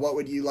 Like, what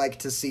would you like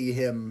to see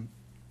him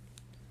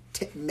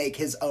make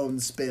his own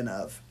spin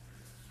of?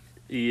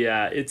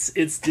 Yeah, it's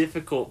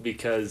difficult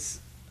because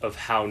of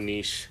how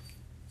niche,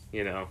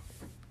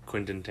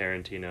 Quentin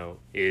Tarantino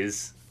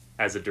is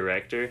as a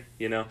director,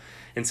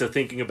 And so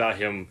thinking about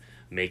him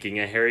making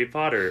a Harry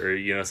Potter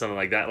or, something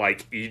like that,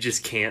 like, you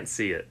just can't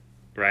see it,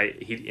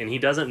 right? He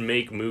doesn't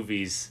make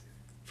movies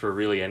for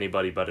really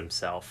anybody but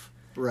himself.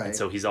 Right. And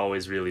so he's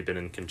always really been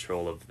in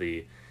control of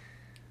the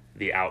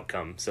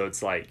outcome. So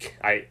it's like,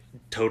 I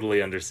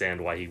totally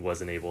understand why he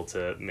wasn't able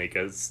to make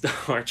a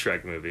Star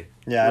Trek movie.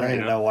 Yeah, I don't Right.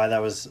 even know why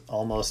that was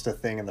almost a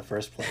thing in the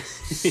first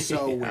place.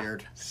 So Yeah.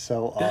 weird.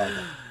 So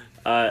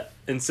odd.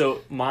 And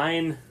so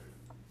mine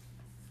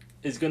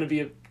is going to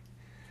be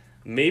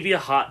maybe a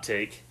hot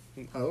take.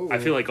 Oh. I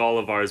feel like all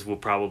of ours will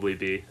probably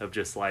be of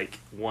just like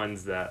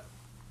ones that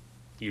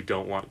you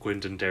don't want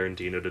Quentin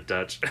Tarantino to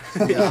touch,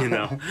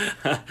 Yeah.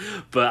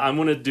 But I'm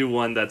going to do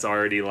one that's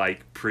already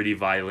like pretty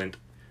violent,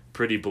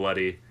 pretty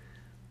bloody,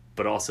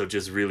 but also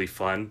just really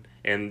fun,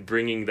 and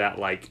bringing that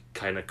like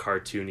kind of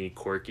cartoony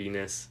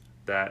quirkiness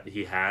that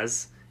he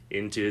has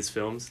into his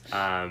films,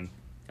 I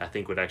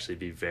think would actually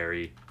be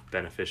very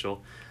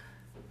beneficial.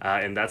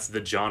 And that's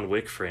the John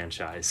Wick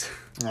franchise.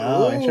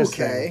 Oh,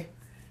 interesting. Okay.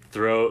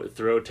 Throw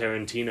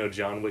Tarantino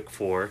John Wick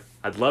 4.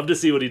 I'd love to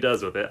see what he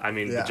does with it. I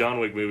mean, Yeah. the John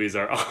Wick movies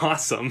are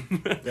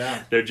awesome.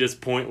 Yeah. They're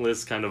just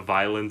pointless kind of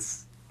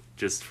violence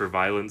just for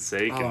violence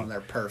sake. Oh, And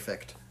they're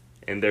perfect.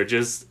 and they're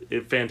just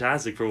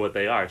fantastic for what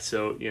they are.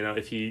 So,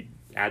 if he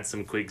adds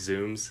some quick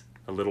zooms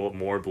a little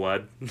more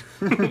blood,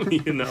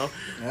 Yeah,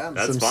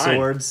 that's some fine.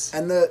 swords.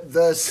 And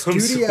the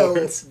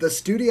swords.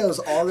 studio's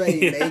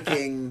already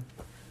making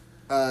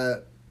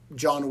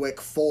John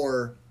Wick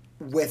 4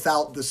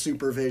 without the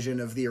supervision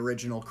of the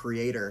original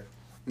creator.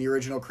 The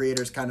original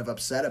creator's kind of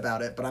upset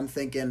about it, but I'm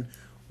thinking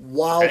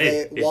while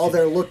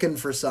they're looking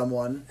for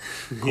someone,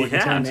 Yeah,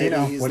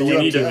 Tarantino, he's what the do you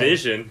one need to a go.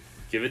 vision.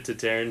 Give it to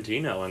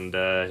Tarantino,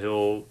 and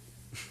he'll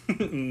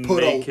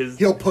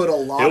He'll put a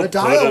lot he'll of put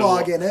a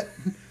dialogue lo- in it.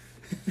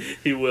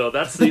 He will.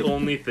 That's the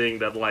only thing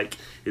that like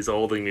is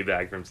holding me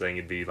back from saying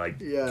it'd be like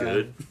Yeah.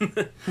 good.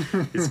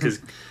 Is because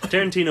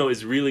Tarantino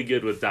is really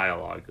good with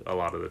dialogue a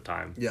lot of the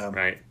time. Yeah.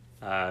 Right.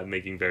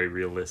 Making very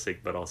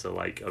realistic, but also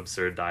like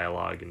absurd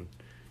dialogue and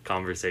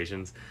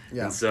conversations.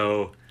 Yeah. And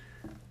so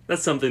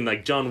that's something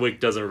like John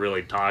Wick doesn't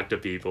really talk to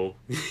people.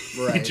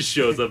 He Right. just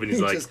shows up and he's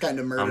He like, just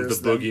kinda I'm the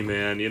murders them.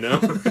 boogeyman,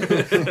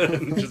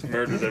 And just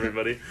murders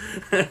everybody.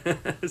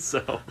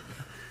 So,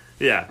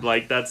 yeah,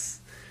 like that's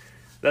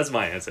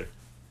my answer.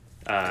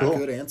 Cool.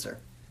 Good answer.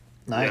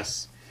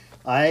 Nice.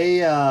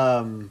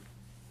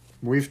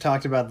 We've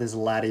talked about this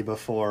laddie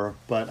before,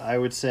 but I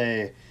would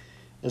say,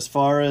 as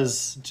far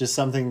as just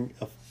something,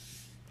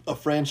 a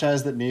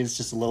franchise that needs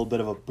just a little bit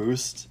of a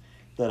boost,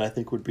 that I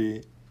think would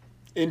be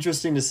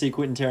interesting to see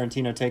Quentin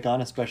Tarantino take on,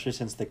 especially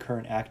since the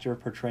current actor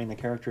portraying the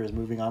character is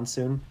moving on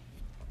soon,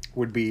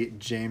 would be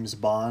James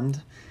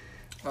Bond.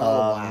 Oh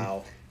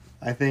wow.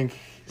 I think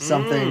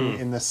something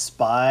in the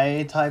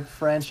spy type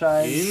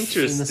franchise, in the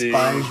Interesting.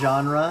 spy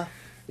genre,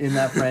 in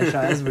that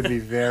franchise would be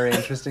very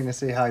interesting to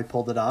see how he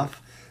pulled it off,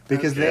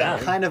 because Okay.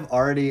 they kind of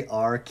already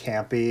are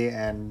campy,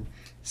 and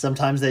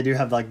sometimes they do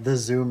have like the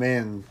zoom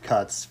in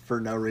cuts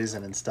for no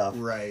reason and stuff.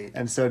 Right.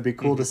 And so it'd be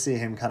cool to see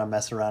him kind of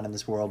mess around in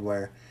this world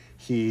where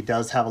he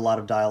does have a lot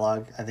of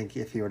dialogue. I think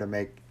if he were to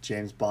make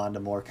James Bond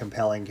a more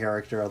compelling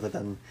character other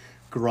than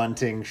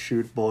grunting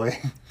shoot boy,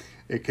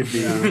 it could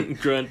be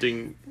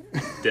Grunting,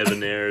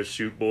 debonair,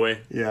 shoot boy.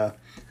 yeah.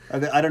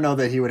 I don't know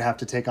that he would have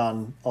to take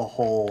on a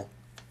whole,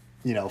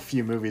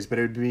 few movies, but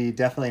it would be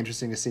definitely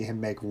interesting to see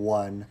him make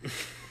one,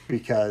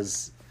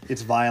 because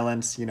it's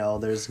violence,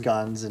 there's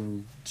guns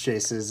and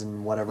chases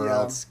and whatever Yeah.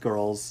 else,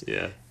 girls.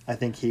 Yeah. I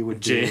think he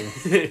would be.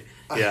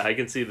 Yeah, I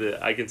can see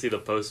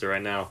the poster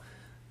right now.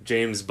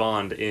 James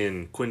Bond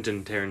in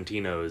Quentin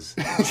Tarantino's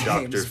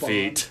Dr.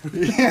 Bond.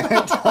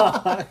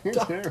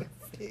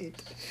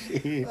 Feet.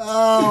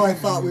 Oh, I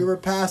thought we were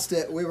past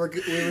it. We were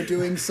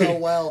doing so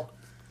well.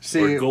 See,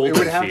 Or it Golden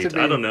would have Feet. to be.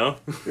 I don't know.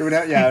 It would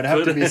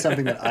have to be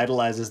something that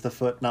idolizes the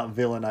foot, not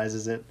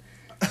villainizes it.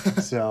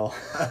 So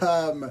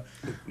There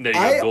you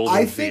go, Golden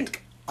I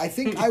Feet.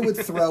 think I would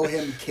throw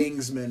him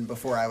Kingsman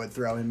before I would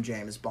throw him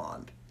James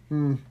Bond.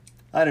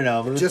 I don't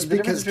know. But Just the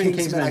difference because between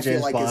Kingsman I and feel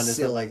James like Bond is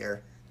that, like,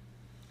 sillier.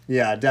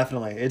 yeah,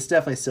 definitely. It's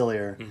definitely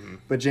sillier.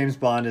 But James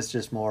Bond is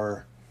just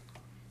more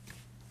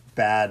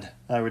bad,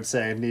 I would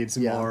say. It needs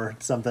Yeah. more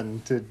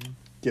something to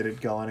get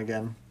it going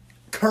again.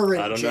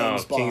 Current I don't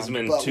James know. Bond.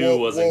 Kingsman but 2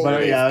 wasn't But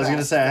great. yeah, I was move gonna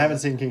past say I that. haven't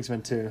seen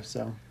Kingsman 2,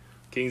 so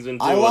Kingsman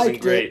 2 I wasn't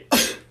liked great.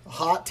 it.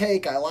 Hot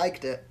take. I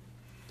liked it.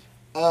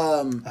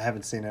 I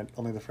haven't seen it.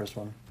 Only the first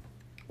one.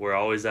 We're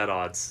always at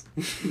odds.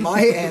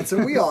 My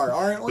answer. We are,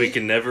 aren't we? We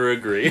can never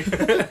agree.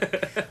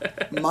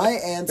 My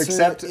answer.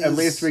 Except is, at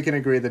least we can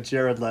agree that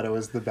Jared Leto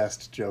is the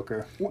best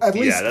Joker. At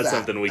least Yeah, that's that.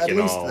 something we at can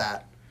least all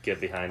that. get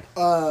behind.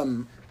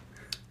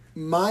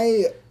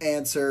 My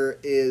answer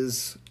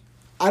is,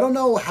 I don't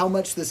know how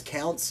much this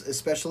counts,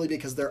 especially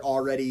because they're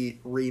already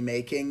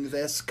remaking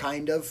this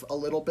kind of a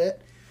little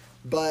bit,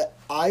 but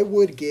I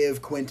would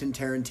give Quentin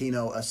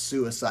Tarantino a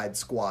Suicide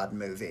Squad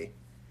movie.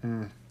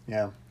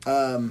 Yeah.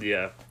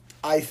 Yeah.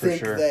 I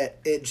think sure. that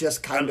it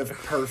just kind of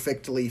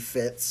perfectly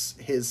fits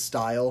his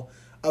style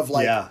of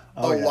like Yeah.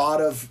 Oh, a yeah.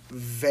 lot of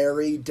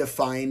very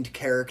defined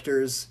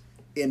characters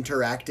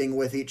interacting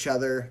with each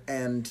other,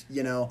 and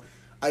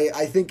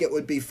I think it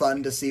would be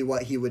fun to see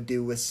what he would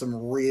do with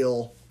some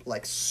real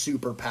like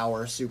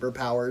superpowers,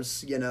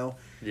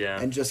 Yeah.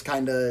 and just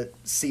kind of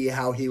see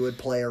how he would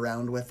play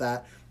around with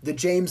that. The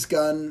James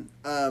Gunn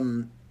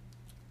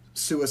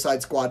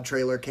Suicide Squad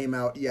trailer came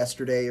out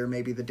yesterday or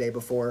maybe the day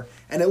before,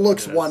 and it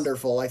looks Yes.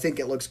 wonderful. I think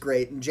it looks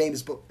great, and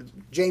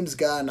James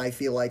Gunn I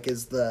feel like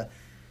is the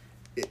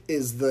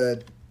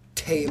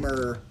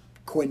tamer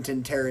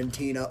Quentin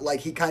Tarantino.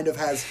 Like he kind of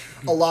has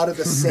a lot of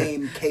the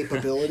same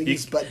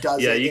capabilities, but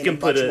does it in a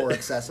much more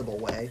accessible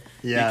way.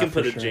 Yeah. You can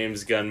put for a sure.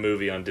 James Gunn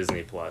movie on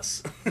Disney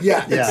Plus.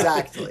 Yeah, Yeah.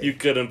 exactly. You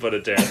couldn't put a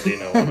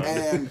Tarantino one on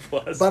Disney And,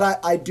 Plus. but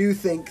I do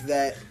think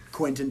that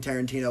Quentin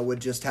Tarantino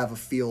would just have a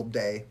field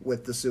day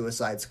with the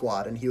Suicide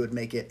Squad, and he would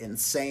make it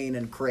insane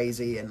and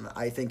crazy, and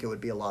I think it would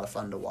be a lot of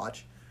fun to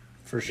watch.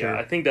 For sure. Yeah,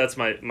 I think that's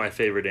my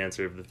favorite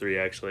answer of the three,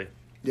 actually.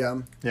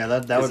 Yeah. Yeah,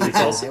 that would be It's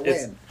cool. also- I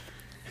win.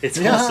 It's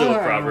Yeah. also a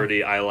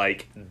property I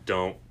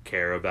don't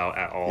care about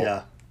at all.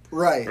 Yeah.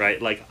 Right.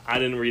 Right? Like, I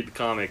didn't read the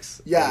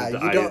comics. Yeah,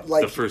 and you don't,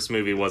 like- the first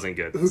movie wasn't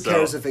good. Who so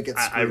cares if it gets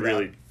I screwed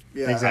really, up?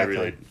 Yeah. Exactly. I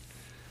really,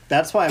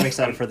 That's why I'm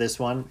excited for this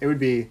one. It would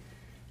be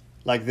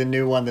like the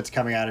new one that's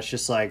coming out. It's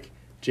just like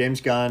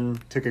James Gunn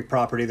took a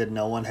property that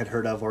no one had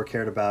heard of or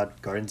cared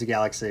about, Guardians of the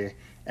Galaxy,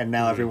 and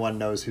now everyone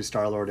knows who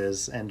Star-Lord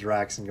is and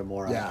Drax and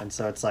Gamora. Yeah. And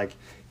so it's like,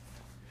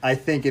 I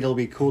think it'll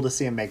be cool to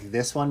see him make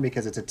this one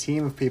because it's a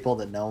team of people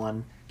that no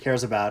one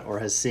cares about or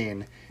has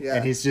seen,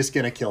 and he's just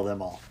going to kill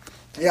them all.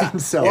 Yeah.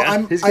 So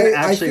well, he's going to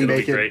actually It'll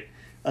make be it great.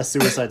 a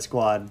Suicide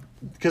Squad,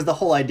 because the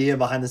whole idea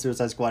behind the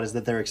Suicide Squad is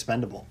that they're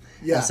expendable.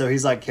 Yeah. And so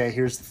he's like, okay,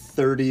 here's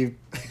 30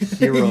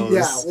 heroes,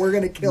 Yeah, we're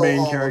gonna kill main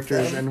all of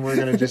characters, them. and we're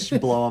gonna just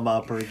blow them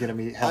up or get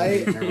them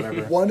eaten or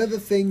whatever. One of the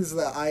things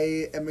that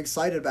I am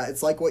excited about,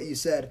 it's like what you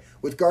said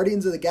with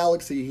Guardians of the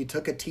Galaxy. He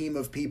took a team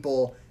of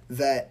people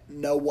that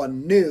no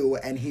one knew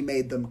and he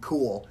made them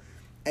cool.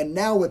 And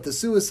now with the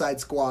Suicide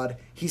Squad,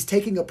 he's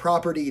taking a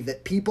property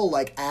that people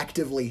like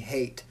actively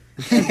hate.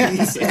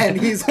 And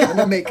he's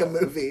gonna make a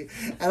movie.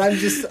 And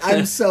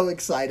I'm so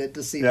excited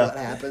to see what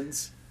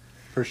happens.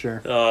 For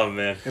sure. Oh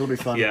man, It'll be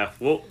fun. Yeah,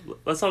 well,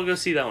 let's all go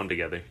see that one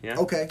together. Yeah.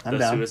 Okay. I'm The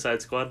down.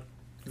 Suicide Squad.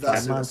 The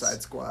 5 months.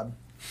 Suicide Squad.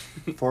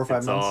 4 or 5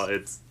 It's months. all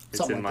it's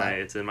Something in like my that.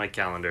 it's in my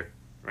calendar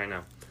right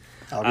now.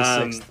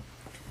 August 6th.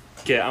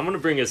 Okay, I'm gonna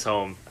bring us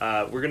home.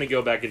 We're gonna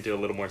go back into a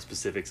little more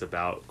specifics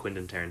about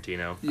Quentin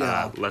Tarantino.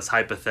 Yeah. Less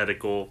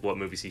hypothetical, what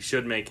movies he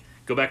should make.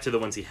 Go back to the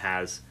ones he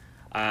has.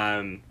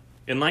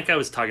 And like I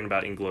was talking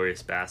about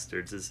Inglourious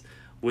Bastards, is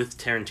with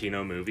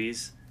Tarantino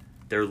movies,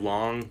 they're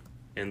long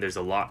and there's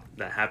a lot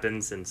that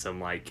happens and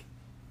some like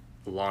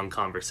long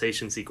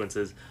conversation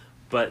sequences,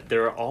 but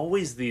there are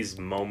always these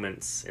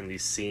moments and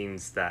these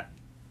scenes that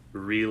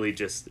really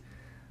just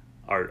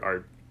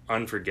are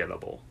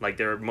unforgettable. Like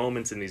there are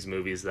moments in these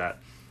movies that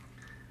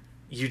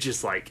you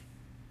just like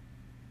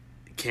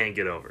can't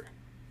get over,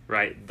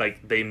 right?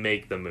 Like they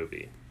make the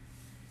movie.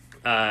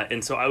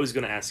 And so I was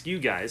going to ask you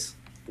guys,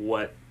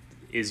 what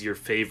is your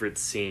favorite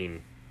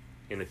scene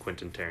in a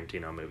Quentin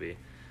Tarantino movie?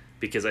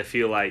 Because I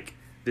feel like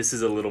this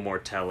is a little more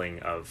telling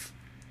of,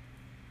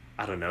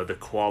 I don't know, the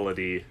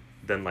quality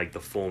than like the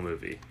full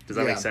movie. Does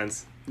that make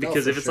sense? No,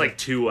 Because for if it's sure. like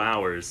 2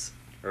 hours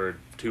or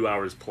 2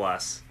 hours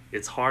plus,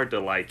 it's hard to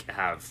like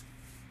have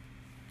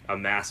a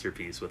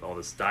masterpiece with all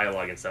this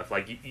dialogue and stuff.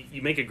 Like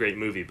you make a great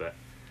movie, but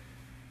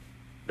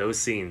those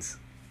scenes,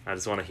 I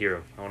just want to hear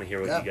them. I want to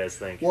hear what you guys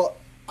think. Well,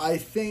 I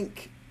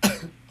think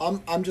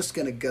I'm just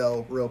gonna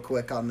go real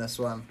quick on this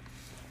one.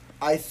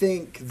 I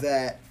think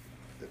that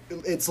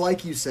it's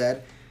like you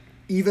said,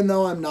 even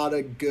though I'm not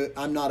a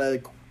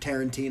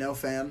Tarantino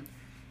fan,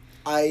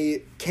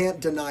 I can't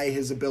deny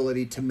his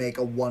ability to make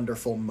a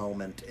wonderful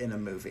moment in a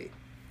movie.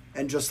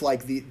 And just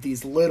like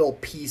these little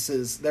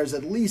pieces, there's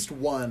at least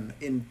one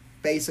in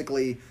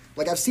basically,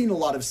 like I've seen a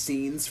lot of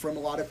scenes from a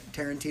lot of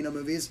Tarantino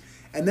movies,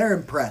 and they're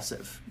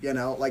impressive, you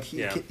know, like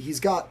he's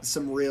got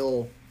some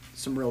real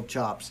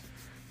chops.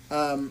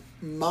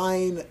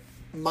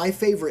 My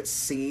favorite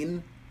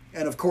scene,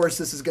 and of course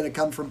this is going to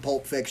come from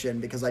Pulp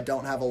Fiction because I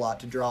don't have a lot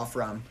to draw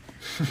from,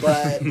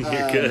 but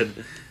You're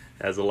good.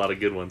 Has a lot of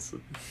good ones.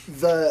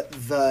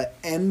 The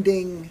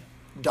ending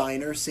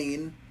diner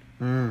scene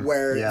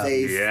where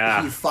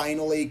he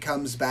finally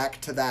comes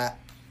back to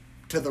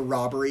the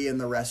robbery in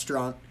the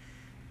restaurant,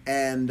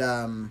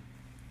 and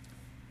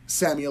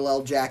Samuel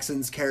L.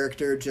 Jackson's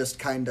character just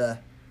kind of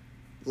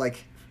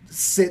like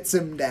sits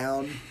him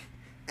down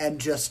and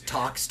just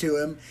talks to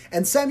him.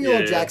 And Samuel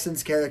L.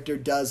 Jackson's character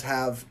does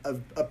have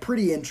a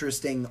pretty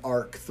interesting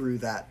arc through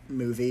that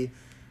movie,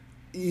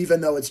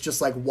 even though it's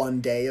just like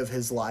one day of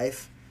his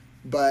life.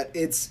 But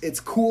it's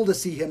cool to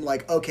see him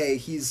like, okay,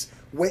 he's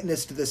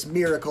witnessed this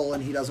miracle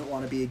and he doesn't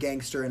want to be a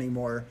gangster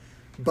anymore,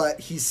 but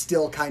he's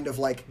still kind of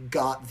like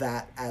got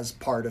that as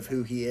part of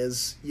who he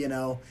is, you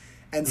know?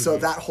 And so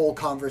that whole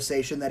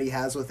conversation that he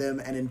has with him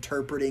and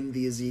interpreting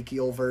the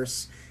Ezekiel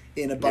verse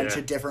in a bunch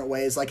of different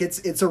ways, like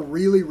it's a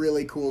really,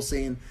 really cool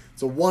scene.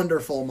 It's a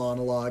wonderful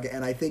monologue,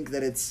 and I think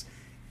that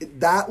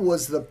that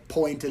was the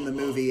point in the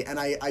movie, and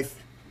I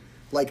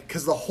like,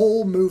 because the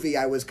whole movie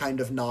I was kind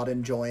of not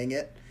enjoying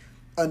it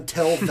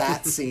until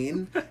that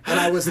scene, and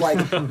I was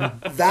like,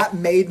 that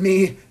made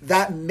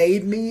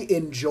me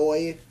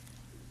enjoy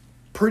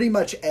pretty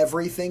much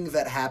everything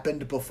that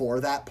happened before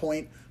that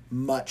point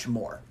much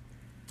more,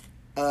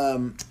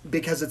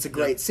 because it's a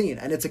great scene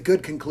and it's a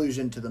good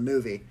conclusion to the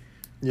movie.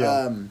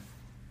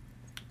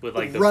 With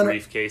like the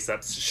briefcase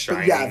that's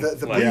shining. Yeah,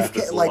 the like,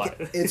 briefcase,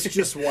 like it's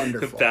just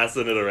wonderful.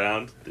 Passing it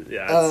around.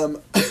 Yeah,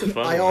 it's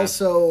fun, I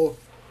also,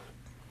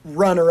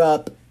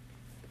 runner-up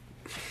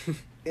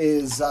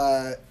is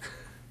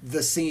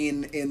the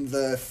scene in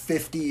the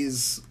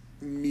 50s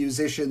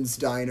musicians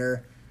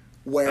diner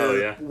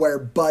where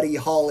Buddy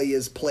Holly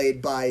is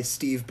played by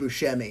Steve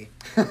Buscemi.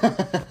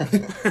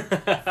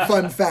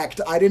 Fun fact,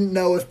 I didn't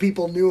know if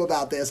people knew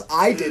about this.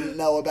 I didn't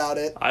know about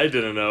it. I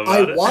didn't know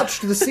about it. I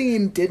watched the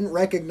scene, didn't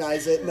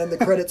recognize it, and then the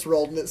credits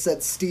rolled and it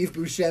said Steve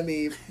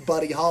Buscemi,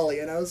 Buddy Holly,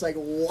 and I was like,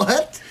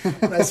 what?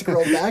 And I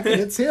scrolled back and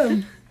it's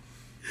him.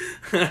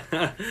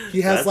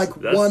 He has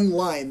one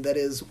line that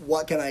is,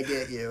 "What can I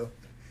get you?"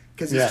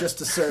 Because he's just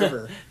a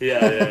server.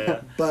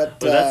 Yeah. But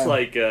that's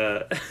like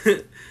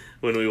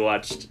when we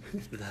watched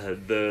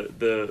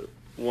the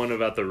one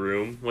about the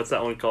room. What's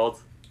that one called?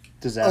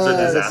 Disaster. The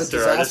Disaster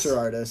disaster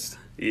artist.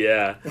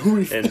 Yeah,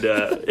 We and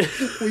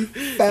We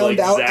found like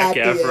out Zac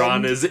at the Efron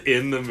end. is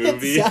in the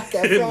movie. Zac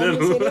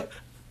Efron is in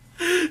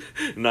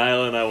it.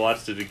 Niall and I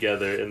watched it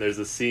together, and there's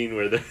a scene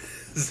where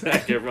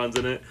Zac Efron's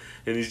in it,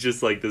 and he's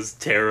just like this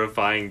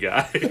terrifying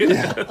guy.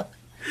 Yeah.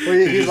 Well,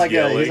 he's just like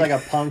yelling. he's like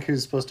a punk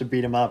who's supposed to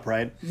beat him up,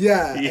 right?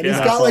 Yeah, and he's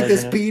Yeah. got like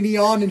this That's all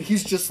beanie on, and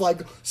he's just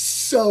like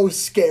so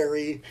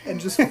scary and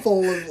just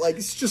full of like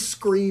he's just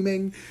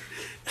screaming.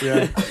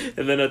 Yeah.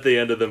 And then at the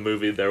end of the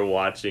movie, they're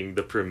watching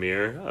the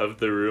premiere of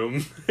The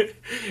Room,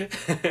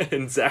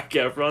 and Zac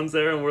Efron's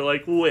there, and we're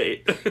like,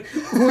 wait,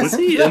 was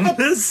he in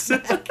this?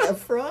 Zac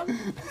Efron.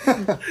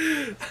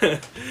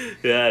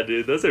 Yeah,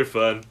 dude, those are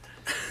fun.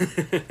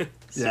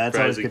 Yeah, it's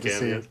always Surprising good to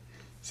cameos. see.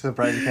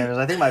 Surprising cameos.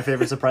 I think my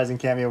favorite surprising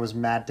cameo was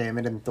Matt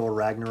Damon in Thor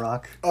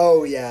Ragnarok.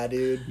 Oh yeah,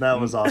 dude. That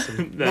was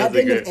awesome. Matt That's a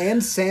Damon good.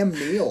 and Sam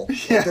Neill.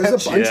 Yeah.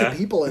 There's a bunch Yeah. of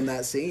people in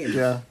that scene.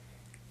 Yeah.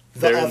 The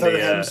They're in other the,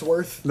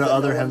 Hemsworth. the that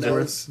other no one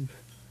Hemsworth. knows.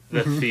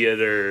 The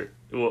theater.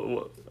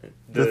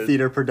 The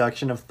theater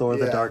production of Thor: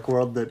 The Yeah. Dark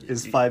World that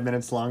is 5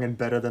 minutes long and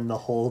better than the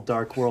whole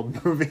Dark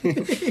World movie.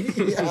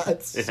 Yeah,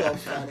 it's so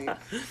funny.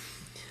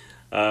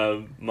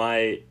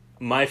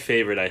 My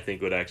favorite, I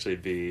think, would actually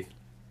be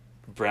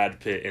Brad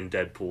Pitt in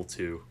Deadpool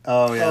 2.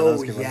 Oh yeah, that was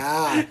Oh a good one.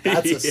 yeah,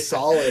 that's a Yeah.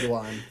 solid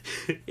one.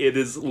 It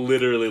is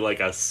literally like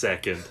a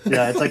second.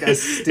 Yeah, it's like a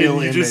still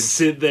and you image. just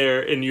sit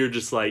there and you're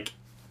just like,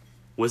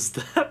 was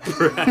that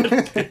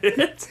Brad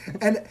Pitt?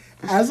 And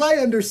as I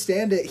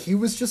understand it, he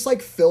was just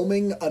like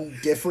filming a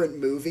different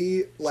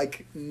movie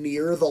like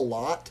near the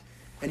lot,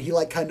 and he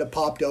like kind of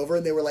popped over,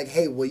 and they were like,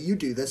 "Hey, will you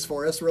do this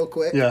for us real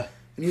quick?" Yeah.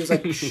 And he was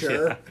like,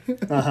 "Sure."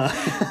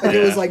 Uh-huh. Like it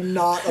was Yeah. like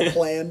not a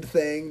planned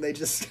thing. They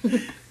just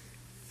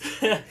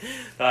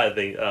I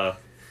think,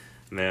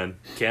 man,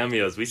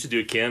 cameos. We should do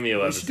a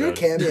cameo we should do a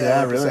episode. cameo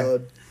Yeah, really.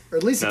 episode, or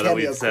at least Now a that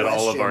cameo we've said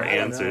all of our question,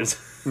 I don't know.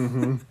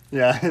 answers.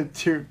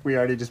 Yeah, we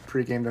already just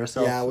pre-gamed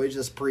ourselves. Yeah, we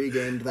just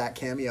pre-gamed that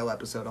cameo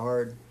episode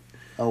hard.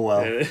 Oh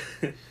well.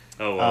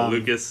 Oh, well,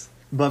 Lucas.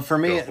 But for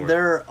me, Go for it.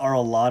 there are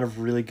a lot of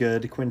really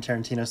good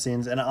Quentin Tarantino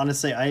scenes, and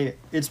honestly,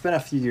 it's been a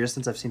few years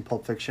since I've seen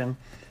Pulp Fiction,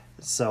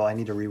 so I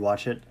need to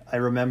rewatch it. I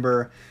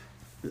remember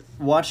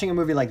watching a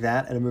movie like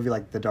that and a movie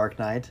like The Dark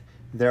Knight.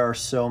 There are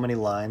so many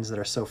lines that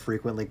are so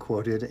frequently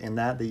quoted in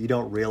that you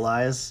don't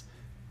realize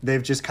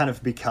they've just kind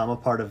of become a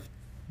part of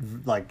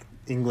like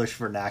English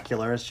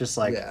vernacular. It's just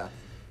like Yeah.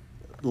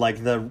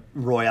 like the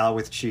Royale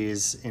with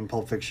cheese in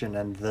Pulp Fiction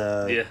and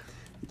the Yeah.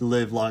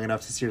 live long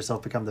enough to see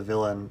yourself become the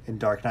villain in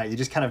Dark Knight. You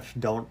just kind of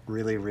don't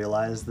really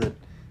realize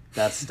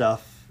that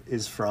stuff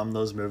is from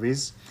those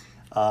movies.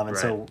 And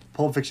so Right.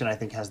 Pulp Fiction, I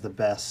think, has the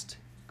best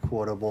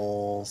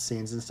quotable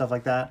scenes and stuff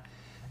like that.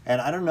 And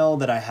I don't know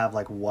that I have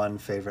like one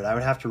favorite. I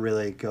would have to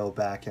really go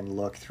back and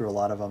look through a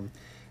lot of them.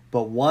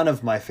 But one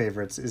of my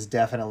favorites is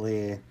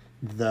definitely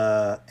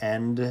the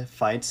end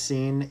fight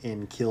scene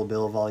in Kill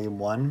Bill Volume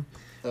 1.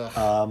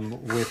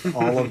 With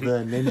all of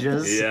the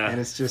ninjas, Yeah.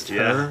 and it's just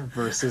Yeah. her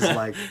versus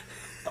like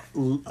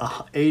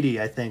 80,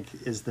 I think,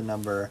 is the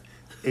number.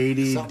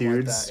 80 Something like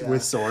dudes that, yeah.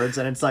 with swords,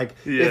 and it's like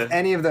Yeah. if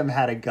any of them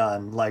had a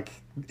gun, like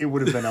it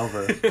would have been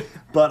over.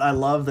 But I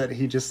love that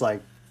he just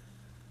like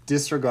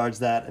disregards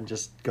that and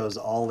just goes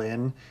all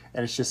in,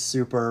 and it's just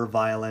super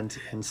violent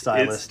and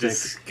stylistic.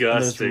 disgusting.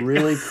 And it's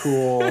really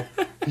cool.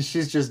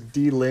 She's just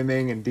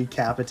de-limbing and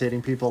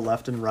decapitating people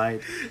left and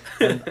right.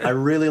 And I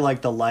really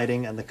like the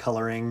lighting and the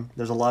coloring.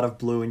 There's a lot of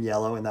blue and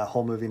yellow in that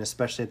whole movie, and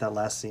especially at that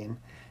last scene.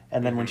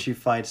 And then when she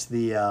fights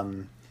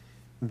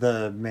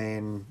the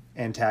main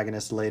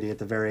antagonist lady at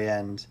the very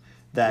end,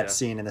 that Yeah.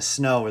 scene in the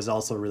snow is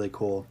also really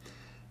cool.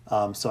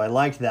 So I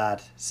like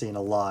that scene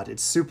a lot.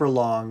 It's super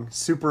long,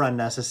 super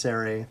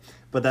unnecessary,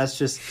 but that's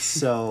just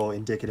so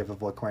indicative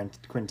of what Quentin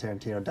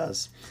Tarantino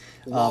does.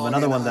 Long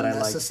Another and one that I like.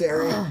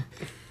 unnecessary.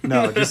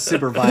 No, just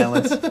super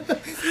violent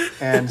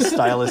and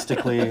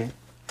stylistically,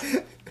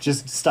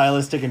 just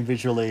stylistic and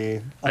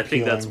visually. I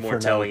think that's appealing more for no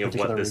telling of what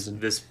particular this reason.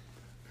 this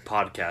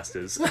podcast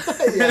is.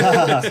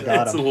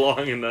 Got It's him.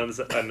 long and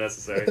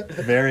unnecessary.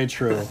 Very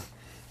true.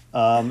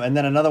 And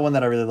then another one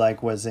that I really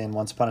like was in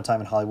Once Upon a Time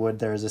in Hollywood.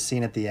 There is a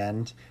scene at the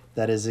end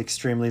that is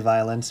extremely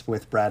violent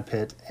with Brad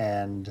Pitt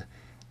and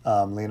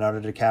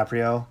Leonardo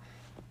DiCaprio.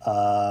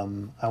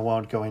 I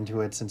won't go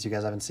into it since you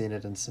guys haven't seen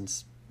it and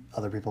since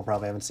other people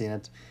probably haven't seen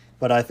it.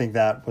 But I think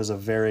that was a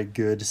very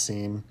good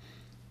scene.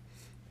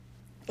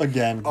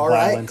 Again, All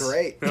right, violence.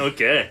 great.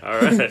 Okay, all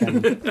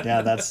right.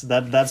 Yeah,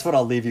 that's what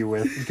I'll leave you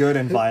with. Good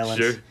and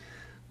violent. Sure.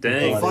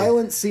 Dang. Bloody.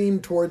 Violent scene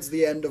towards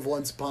the end of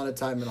Once Upon a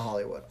Time in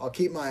Hollywood. I'll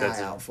keep my That's-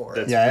 eye out for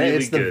that's- it. Yeah, really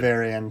it's the good.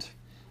 very end.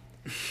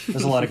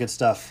 There's a lot of good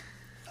stuff.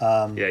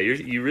 Yeah,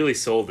 you really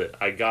sold it.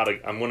 I'm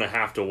gonna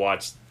have to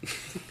watch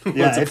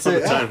Yeah, Once it's Upon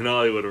a a- Time in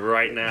Hollywood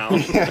right now.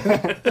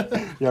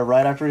 Yeah,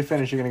 right after we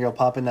finish, you're gonna go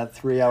pop in that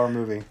 3-hour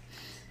movie.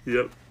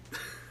 Yep.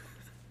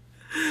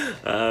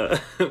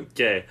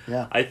 Okay.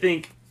 Yeah. I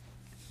think,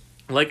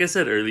 like I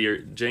said earlier,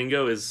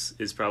 Django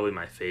is probably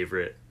my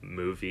favorite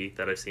movie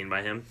that I've seen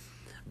by him.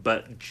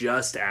 But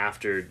just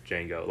after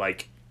Django,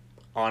 like,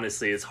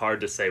 honestly, it's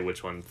hard to say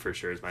which one for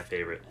sure is my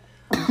favorite.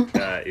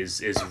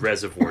 is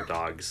Reservoir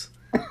Dogs.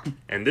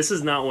 And this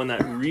is not one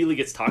that really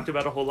gets talked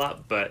about a whole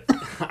lot, but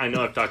I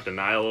know I've talked to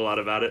Niall a lot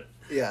about it.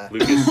 Yeah.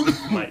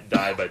 Lucas might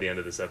die by the end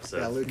of this episode.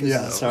 Yeah, Lucas.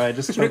 Yeah, sorry, I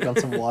just choked on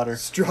some water.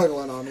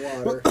 Struggling on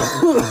water.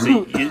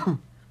 See,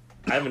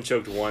 I haven't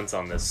choked once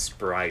on this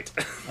Sprite.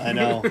 I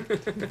know.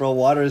 Bro,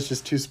 water is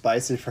just too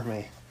spicy for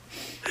me.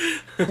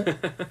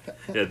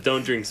 Yeah,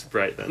 don't drink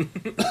Sprite then.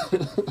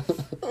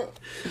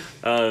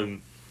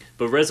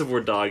 But Reservoir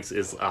Dogs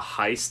is a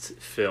heist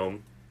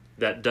film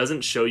that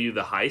doesn't show you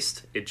the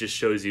heist. It just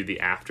shows you the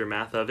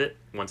aftermath of it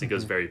once it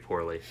goes very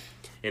poorly.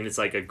 And it's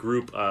like a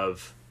group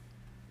of...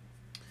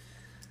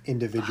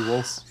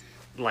 individuals.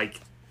 Like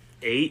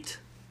 8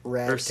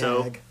 or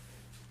so. Ragtag.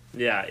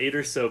 Yeah, 8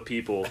 or so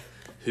people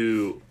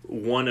who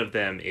one of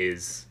them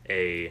is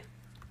a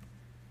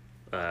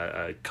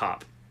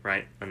cop,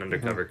 right? An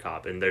undercover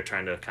cop. And they're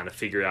trying to kind of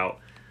figure out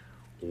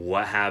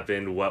what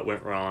happened, what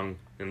went wrong.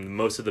 And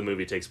most of the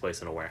movie takes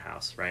place in a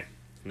warehouse, right?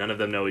 None of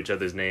them know each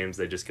other's names.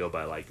 They just go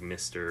by, like,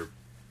 Mr.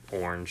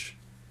 Orange,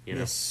 you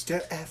know?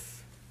 Mr.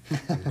 F.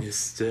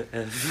 Mr.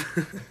 F.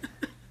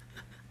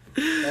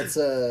 That's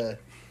a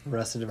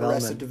Arrested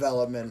Development. Arrested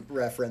Development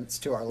reference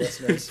to our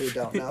listeners who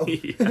don't know.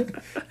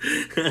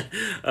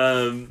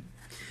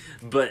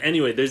 But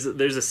anyway, there's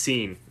a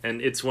scene,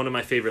 and it's one of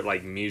my favorite,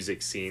 like,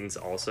 music scenes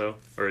also,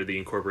 or the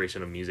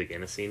incorporation of music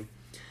in a scene,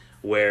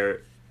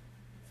 where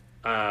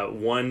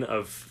one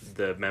of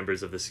the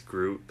members of this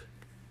group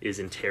is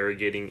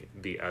interrogating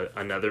the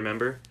another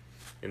member,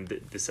 and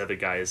this other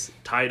guy is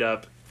tied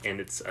up, and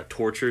it's a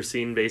torture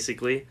scene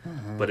basically,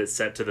 but it's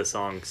set to the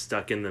song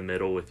 "Stuck in the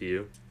Middle with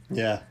You."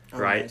 Yeah.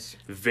 Right? Oh, nice.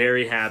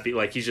 Very happy,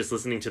 like he's just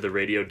listening to the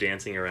radio,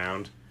 dancing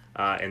around,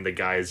 and the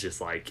guy is just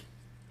like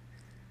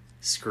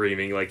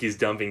screaming, like he's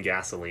dumping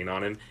gasoline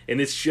on him, and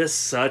it's just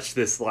such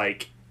this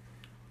like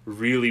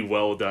really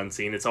well done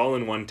scene. It's all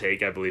in one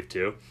take, I believe,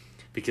 too.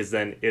 Because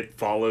then it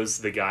follows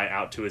the guy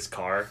out to his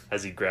car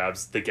as he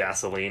grabs the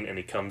gasoline, and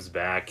he comes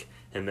back,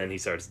 and then he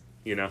starts,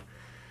 you know.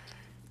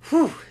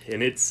 Whew.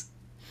 And it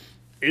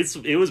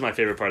was my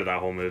favorite part of that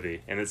whole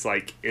movie, and it's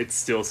like it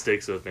still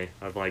sticks with me.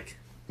 I'm like,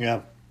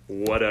 Yeah.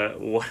 what a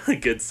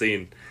good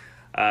scene.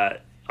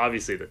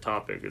 Obviously the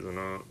topic is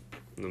not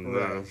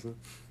the best,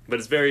 but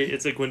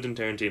it's a Quentin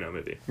Tarantino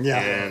movie. Yeah.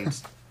 And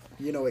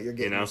You know what you're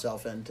getting You know?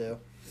 yourself into.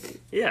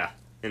 yeah,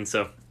 and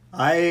so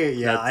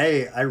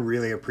I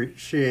really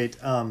appreciate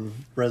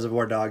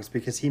Reservoir Dogs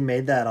because he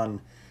made that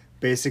on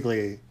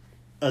basically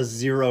a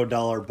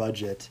 $0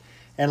 budget,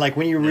 and like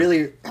when you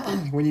really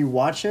when you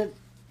watch it,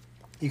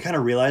 you kind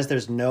of realize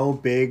there's no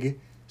big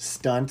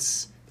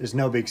stunts, there's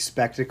no big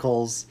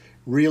spectacles.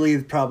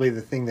 Really, probably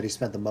the thing that he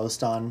spent the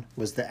most on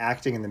was the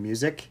acting and the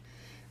music,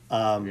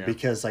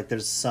 because like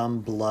there's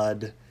some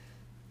blood,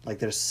 like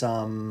there's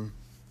some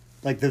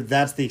like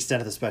that's the extent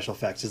of the special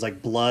effects is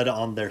like blood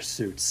on their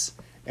suits.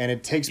 And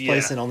it takes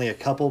place in only a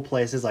couple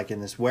places, like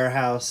in this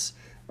warehouse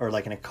or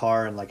like in a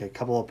car and like a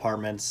couple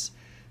apartments.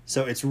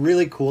 So it's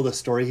really cool the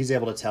story he's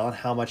able to tell and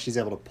how much he's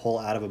able to pull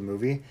out of a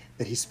movie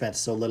that he spent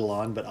so little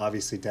on, but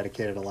obviously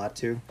dedicated a lot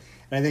to. And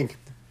I think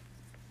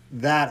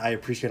that I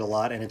appreciate a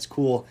lot. And it's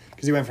cool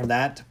because he went from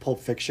that to Pulp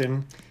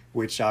Fiction,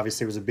 which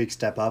obviously was a big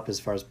step up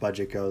as far as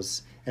budget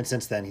goes. And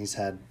since then, he's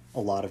had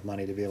a lot of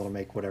money to be able to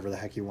make whatever the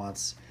heck he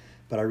wants.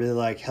 But I really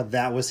like how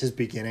that was his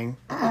beginning,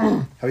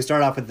 how he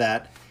started off with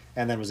that,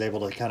 and then was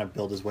able to kind of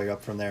build his way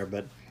up from there.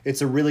 But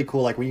it's a really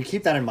cool, like when you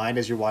keep that in mind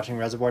as you're watching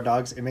Reservoir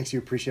Dogs, it makes you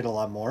appreciate it a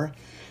lot more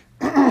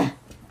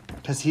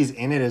because he's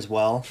in it as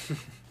well.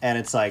 And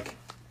it's like,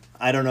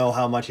 I don't know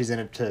how much he's in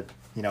it to,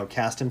 you know,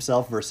 cast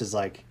himself versus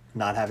like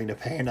not having to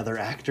pay another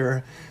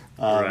actor.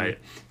 right.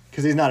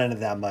 Because he's not in it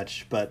that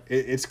much, but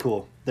it's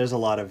cool. There's a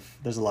lot of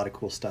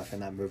cool stuff in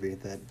that movie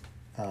that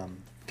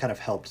kind of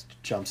helped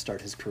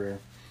jumpstart his career.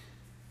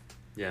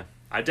 Yeah,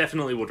 I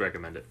definitely would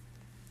recommend it.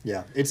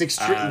 Yeah, it's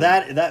extreme.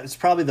 That's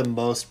probably the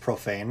most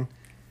profane.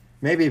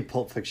 Maybe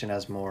Pulp Fiction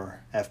has more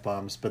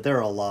F-bombs, but there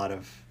are a lot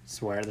of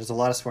swearing. There's a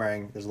lot of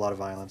swearing. There's a lot of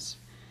violence.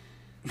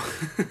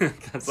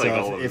 That's So like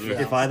all of if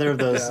them. either of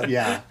those,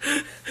 yeah.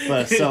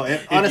 But so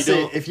honestly,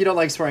 don't- if you don't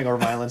like swearing or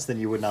violence, then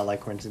you would not like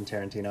Quentin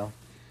Tarantino.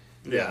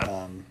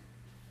 Yeah.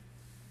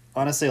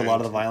 Honestly, a lot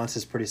of the violence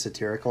is pretty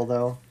satirical,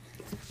 though.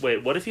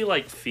 Wait, what if you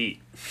like feet?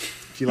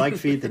 If you like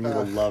feet, then you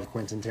will love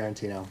Quentin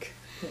Tarantino.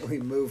 We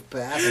move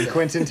past And it.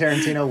 Quentin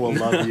Tarantino will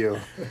love you.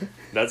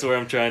 That's where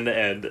I'm trying to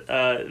end.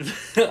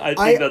 I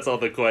think that's all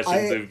the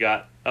questions we've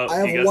got. Oh,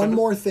 I you got have one something?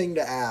 more thing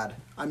to add.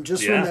 I'm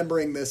just Yeah.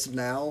 remembering this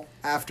now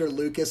after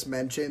Lucas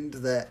mentioned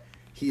that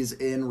he's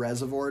in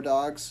Reservoir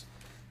Dogs.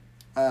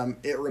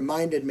 It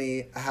reminded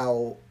me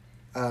how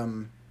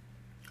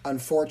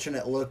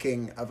unfortunate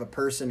looking of a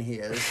person he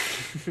is.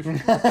 And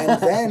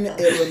then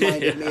it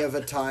reminded me of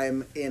a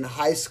time in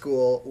high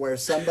school where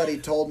somebody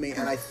told me,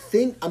 and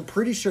I'm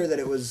pretty sure that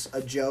it was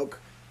a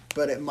joke,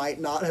 but it might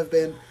not have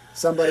been.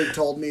 Somebody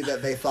told me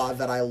that they thought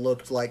that I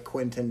looked like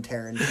Quentin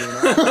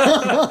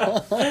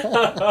Tarantino.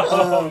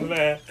 Oh,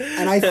 man.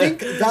 And I think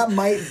that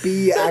might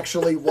be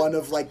actually one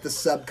of like the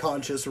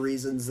subconscious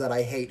reasons that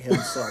I hate him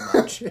so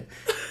much.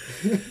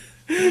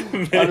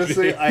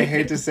 Honestly, I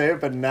hate to say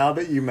it, but now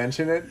that you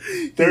mention it,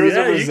 there is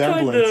a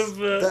resemblance.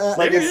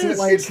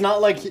 It's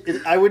not like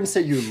I wouldn't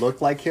say you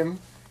look like him,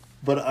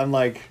 but I'm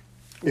like,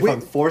 if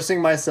I'm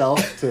forcing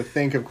myself to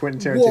think of Quentin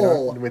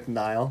Tarantino with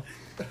Niall.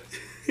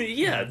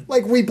 Yeah.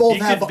 Like, we both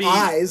have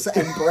eyes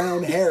and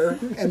brown hair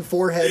and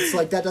foreheads.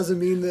 Like, that doesn't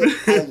mean that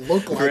I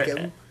look like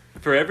him.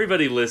 For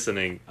everybody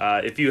listening,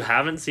 if you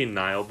haven't seen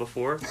Niall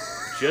before,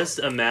 just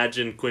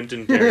imagine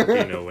Quentin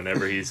Tarantino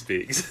whenever he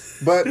speaks.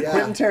 But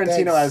Quentin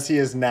Tarantino as he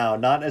is now,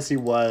 not as he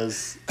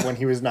was when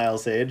he was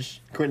Niall's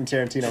age. Quentin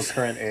Tarantino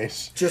current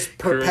age. Just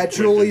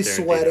perpetually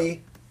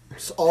sweaty.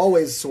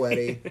 Always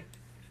sweaty.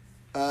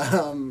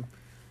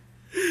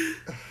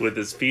 With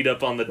his feet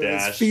up on the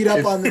dash. His feet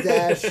up on the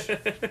dash.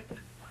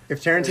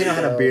 If Tarantino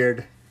had a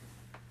beard.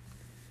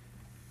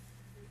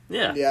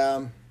 Yeah.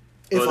 Yeah.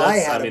 If I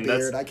had a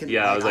beard, I can.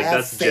 Yeah, I was like,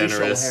 that's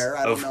generous hair.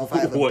 I don't know if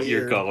I have a what beard.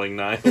 You're calling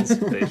Niall's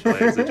facial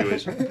hair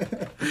situation.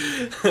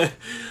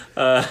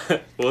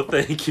 Well,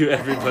 thank you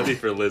everybody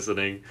for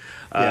listening,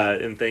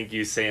 and thank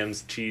you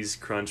Sam's Cheese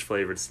Crunch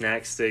flavored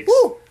snack sticks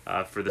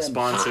for the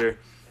sponsor.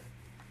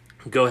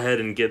 Go ahead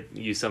and get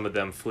you some of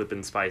them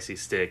flippin' spicy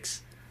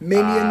sticks.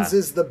 Minions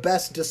is the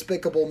best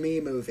Despicable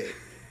Me movie.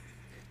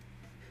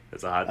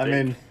 That's a hot take. I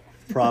mean,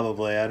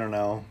 probably. I don't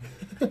know.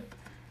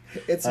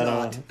 It's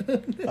not.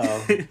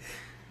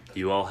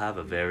 You all have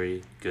a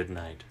very good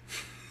night.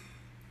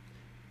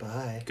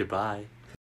 Bye. Goodbye.